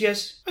now? And she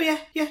goes, oh yeah,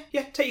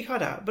 take your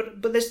card out.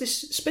 But there's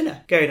this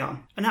spinner going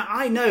on. And now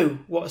I know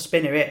what a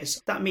spinner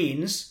is. That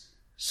means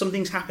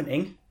something's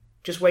happening.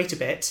 Just wait a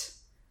bit.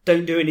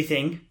 Don't do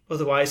anything.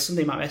 Otherwise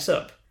something might mess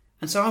up.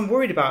 And so I'm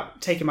worried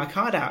about taking my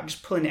card out,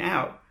 just pulling it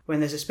out when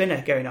there's a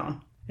spinner going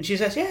on. And she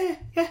says, yeah,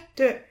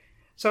 do it.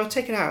 So I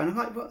take it out and I'm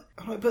like,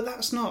 but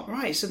that's not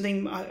right.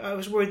 Something, I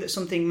was worried that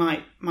something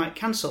might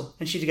cancel.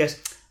 And she goes,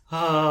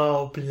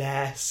 oh,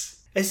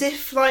 bless. As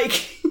if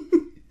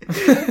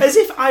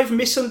I've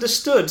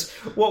misunderstood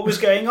what was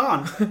going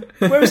on.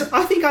 Whereas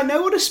I think I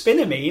know what a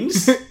spinner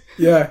means.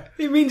 Yeah.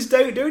 It means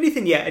don't do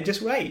anything yet and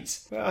just wait.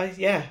 But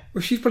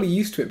Well, she's probably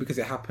used to it because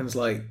it happens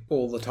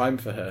all the time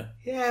for her.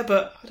 Yeah,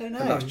 but I don't know.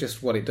 And that's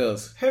just what it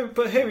does. Her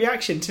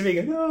reaction to me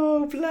going,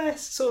 oh,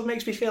 bless, sort of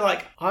makes me feel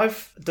like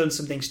I've done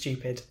something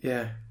stupid.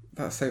 Yeah.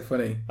 That's so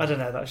funny. I don't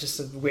know. That was just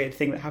a weird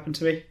thing that happened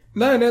to me.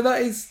 No,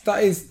 that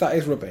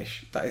is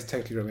rubbish. That is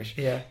totally rubbish.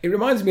 Yeah. It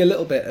reminds me a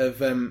little bit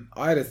of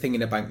I had a thing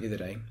in a bank the other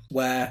day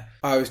where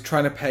I was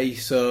trying to pay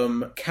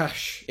some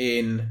cash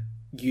in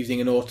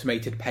using an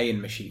automated pay-in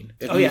machine.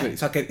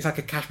 It's like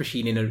a cash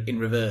machine in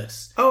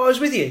reverse. Oh, I was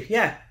with you.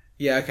 Yeah.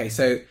 Yeah. Okay.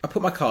 So I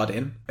put my card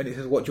in, and it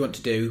says, "What do you want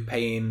to do?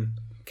 Pay in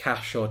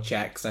cash or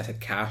checks?" And I said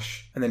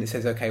cash, and then it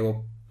says, "Okay,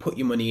 well, put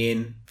your money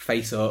in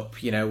face up,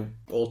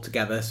 all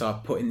together." So I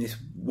put in this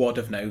wad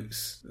of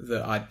notes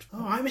that I'd...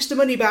 Oh, hi, Mr.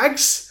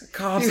 Moneybags.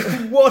 God.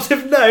 Wad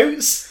of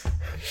notes.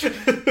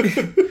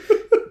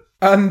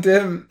 And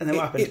then what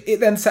happened? It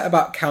then set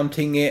about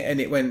counting it,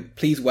 and it went,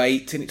 please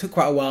wait, and it took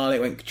quite a while.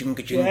 It went, ka-chung,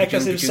 ka-chung, yeah,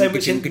 because there was so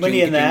much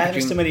money in there,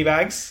 Mr.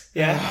 Moneybags.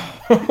 Yeah.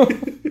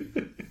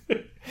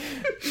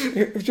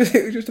 It was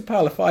just a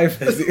pile of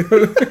fivers.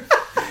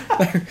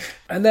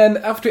 And then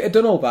after it had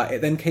done all that,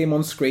 it then came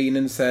on screen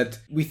and said,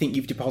 we think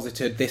you've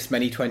deposited this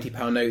many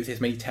 £20 notes, this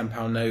many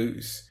 £10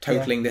 notes,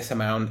 totaling this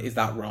amount. Is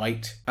that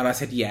right? And I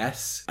said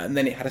yes. And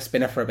then it had a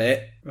spinner for a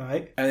bit.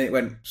 Right. And it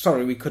went,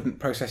 sorry, we couldn't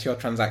process your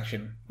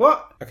transaction.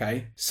 What?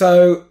 Okay.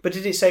 So... But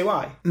did it say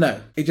why?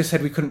 No. It just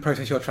said we couldn't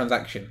process your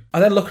transaction. I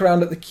then look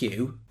around at the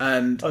queue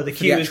and for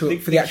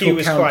the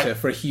actual counter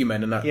for a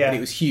human, and it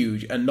was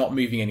huge and not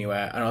moving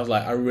anywhere. And I was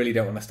like, I really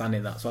don't want to stand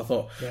in that. So I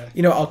thought,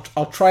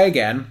 I'll try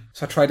again.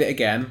 So I tried it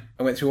again.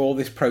 I went through all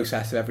this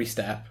process of every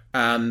step,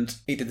 and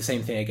it did the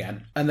same thing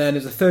again. And then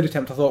as a third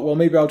attempt, I thought, well,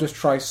 maybe I'll just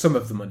try some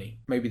of the money.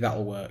 Maybe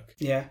that'll work.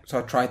 Yeah. So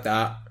I tried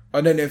that. I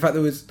don't know. In fact,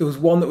 there was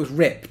one that was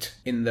ripped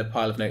in the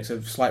pile of notes,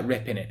 a slight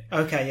rip in it.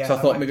 Okay, yeah. So I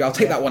thought maybe I'll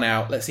take that one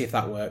out. Let's see if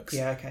that works.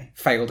 Yeah, okay.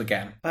 Failed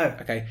again. Oh.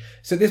 Okay.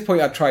 So at this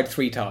point, I'd tried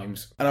 3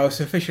 times, and I was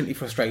sufficiently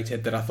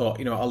frustrated that I thought,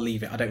 I'll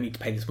leave it. I don't need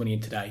to pay this money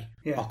in today.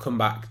 Yeah. I'll come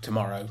back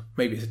tomorrow.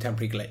 Maybe it's a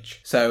temporary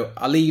glitch. So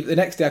I leave. The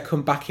next day, I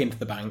come back into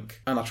the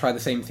bank, and I'll try the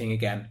same thing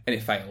again, and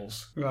it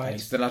fails. Right. Okay,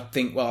 so then I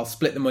think, well, I'll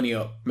split the money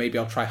up. Maybe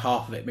I'll try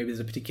half of it. Maybe there's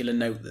a particular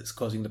note that's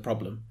causing the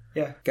problem.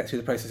 Yeah. Get through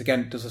the process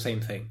again, does the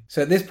same thing.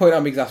 So at this point,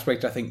 I'm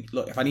exasperated. I think,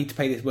 look, if I need to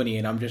pay this money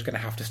in, I'm just going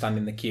to have to stand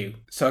in the queue.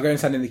 So I go and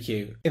stand in the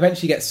queue.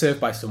 Eventually get served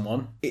by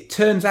someone. It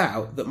turns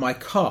out that my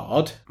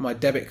card, my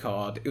debit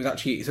card,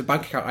 it's a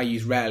bank account I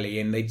use rarely,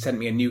 and they'd sent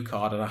me a new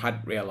card and I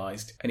hadn't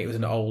realised, and it was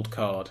an old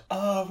card.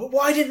 Oh, but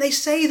why didn't they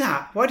say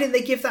that? Why didn't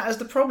they give that as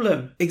the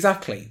problem?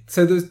 Exactly.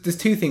 So there's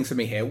 2 things for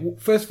me here.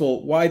 First of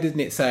all, why didn't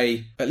it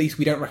say, at least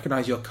we don't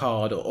recognise your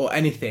card, or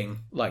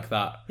anything like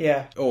that?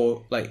 Yeah.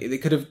 Or, they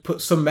could have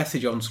put some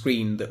message on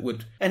screen that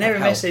would... An error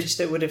message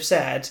that would have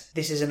said,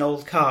 this is an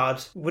old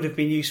card, would have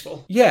been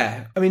useful.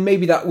 Yeah. I mean,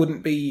 maybe that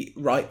wouldn't be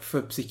right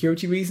for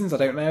security reasons. I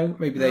don't know.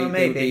 Maybe they would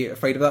be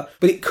afraid of that.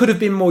 But it could have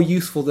been more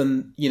useful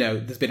than,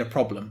 there's been a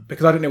problem.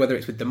 Because I don't know whether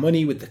it's with the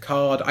money, with the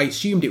card. I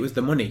assumed it was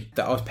the money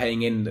that I was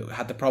paying in that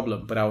had the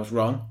problem, but I was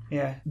wrong.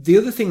 Yeah. The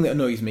other thing that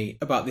annoys me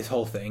about this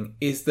whole thing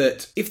is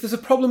that if there's a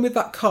problem with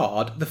that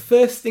card, the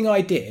first thing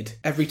I did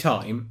every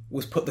time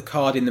was put the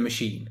card in the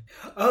machine.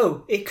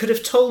 Oh, it could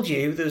have told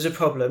you there was a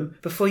problem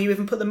before you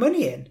even put the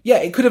money in. Yeah,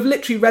 it could have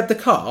literally read the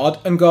card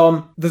and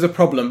gone, there's a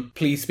problem,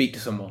 please speak to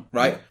someone,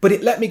 right? But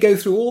it let me go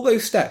through all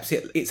those steps.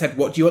 It said,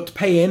 what do you want to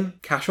pay in?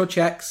 Cash or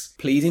checks?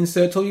 Please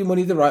insert all your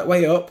money the right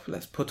way up.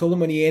 Let's put all the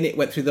money in. It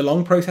went through the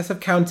long process of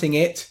counting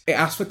it. It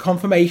asked for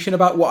confirmation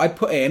about what I'd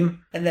put in.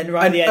 And then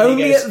at the end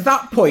only at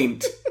that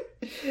point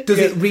does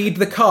it read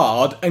the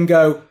card and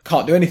go,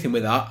 can't do anything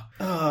with that.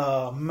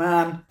 Oh,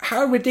 man.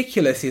 How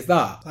ridiculous is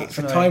that? That's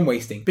it's time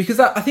wasting. Because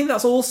I think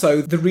that's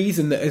also the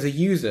reason that as a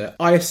user,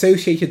 I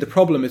associated the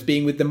problem as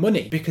being with the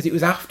money, because it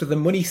was after the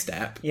money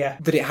step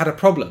that it had a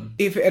problem.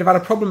 If it had had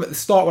a problem at the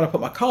start when I put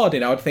my card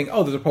in, I would think,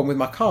 oh, there's a problem with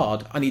my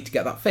card. I need to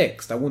get that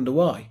fixed. I wonder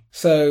why.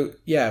 So,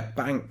 yeah,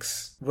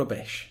 banks,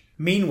 rubbish.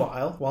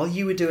 Meanwhile, while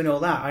you were doing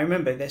all that, I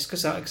remember this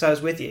because I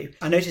was with you.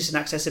 I noticed an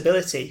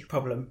accessibility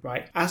problem,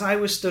 right? As I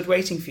was stood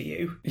waiting for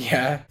you,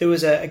 there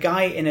was a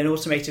guy in an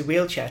automated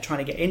wheelchair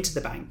trying to get into the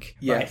bank.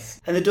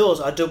 Yes. Right? And the doors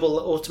are double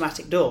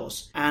automatic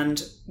doors.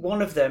 And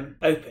one of them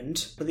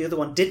opened, but the other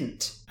one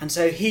didn't. And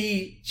so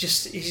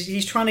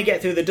he's trying to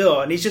get through the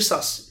door and he just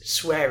starts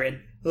swearing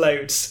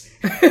loads.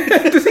 Was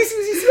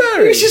he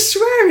swearing? He was just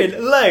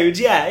swearing loads,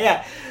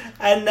 yeah.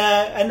 And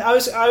I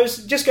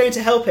was just going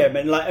to help him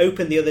and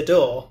open the other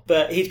door,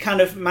 but he'd kind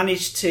of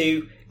managed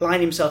to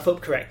line himself up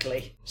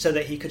correctly so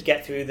that he could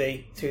get through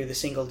the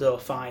single door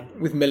fine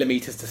with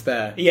millimeters to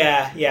spare.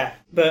 Yeah.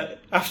 But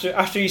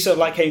after he sort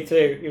of came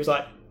through, he was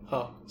like,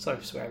 "Oh, sorry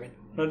for swearing."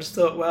 And I just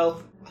thought,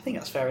 well, I think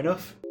that's fair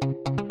enough.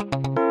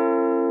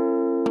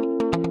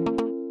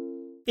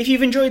 If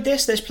you've enjoyed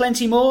this, there's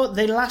plenty more.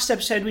 The last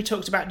episode we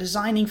talked about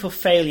designing for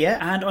failure,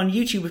 and on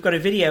YouTube we've got a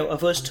video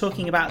of us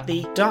talking about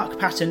the dark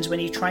patterns when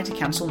you try to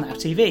cancel Now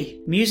TV.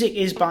 Music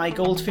is by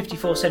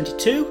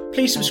Gold5472.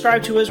 Please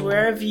subscribe to us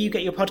wherever you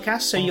get your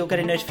podcasts so you'll get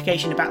a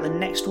notification about the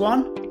next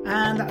one.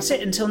 And that's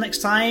it. Until next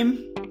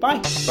time, bye.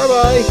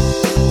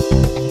 Bye-bye.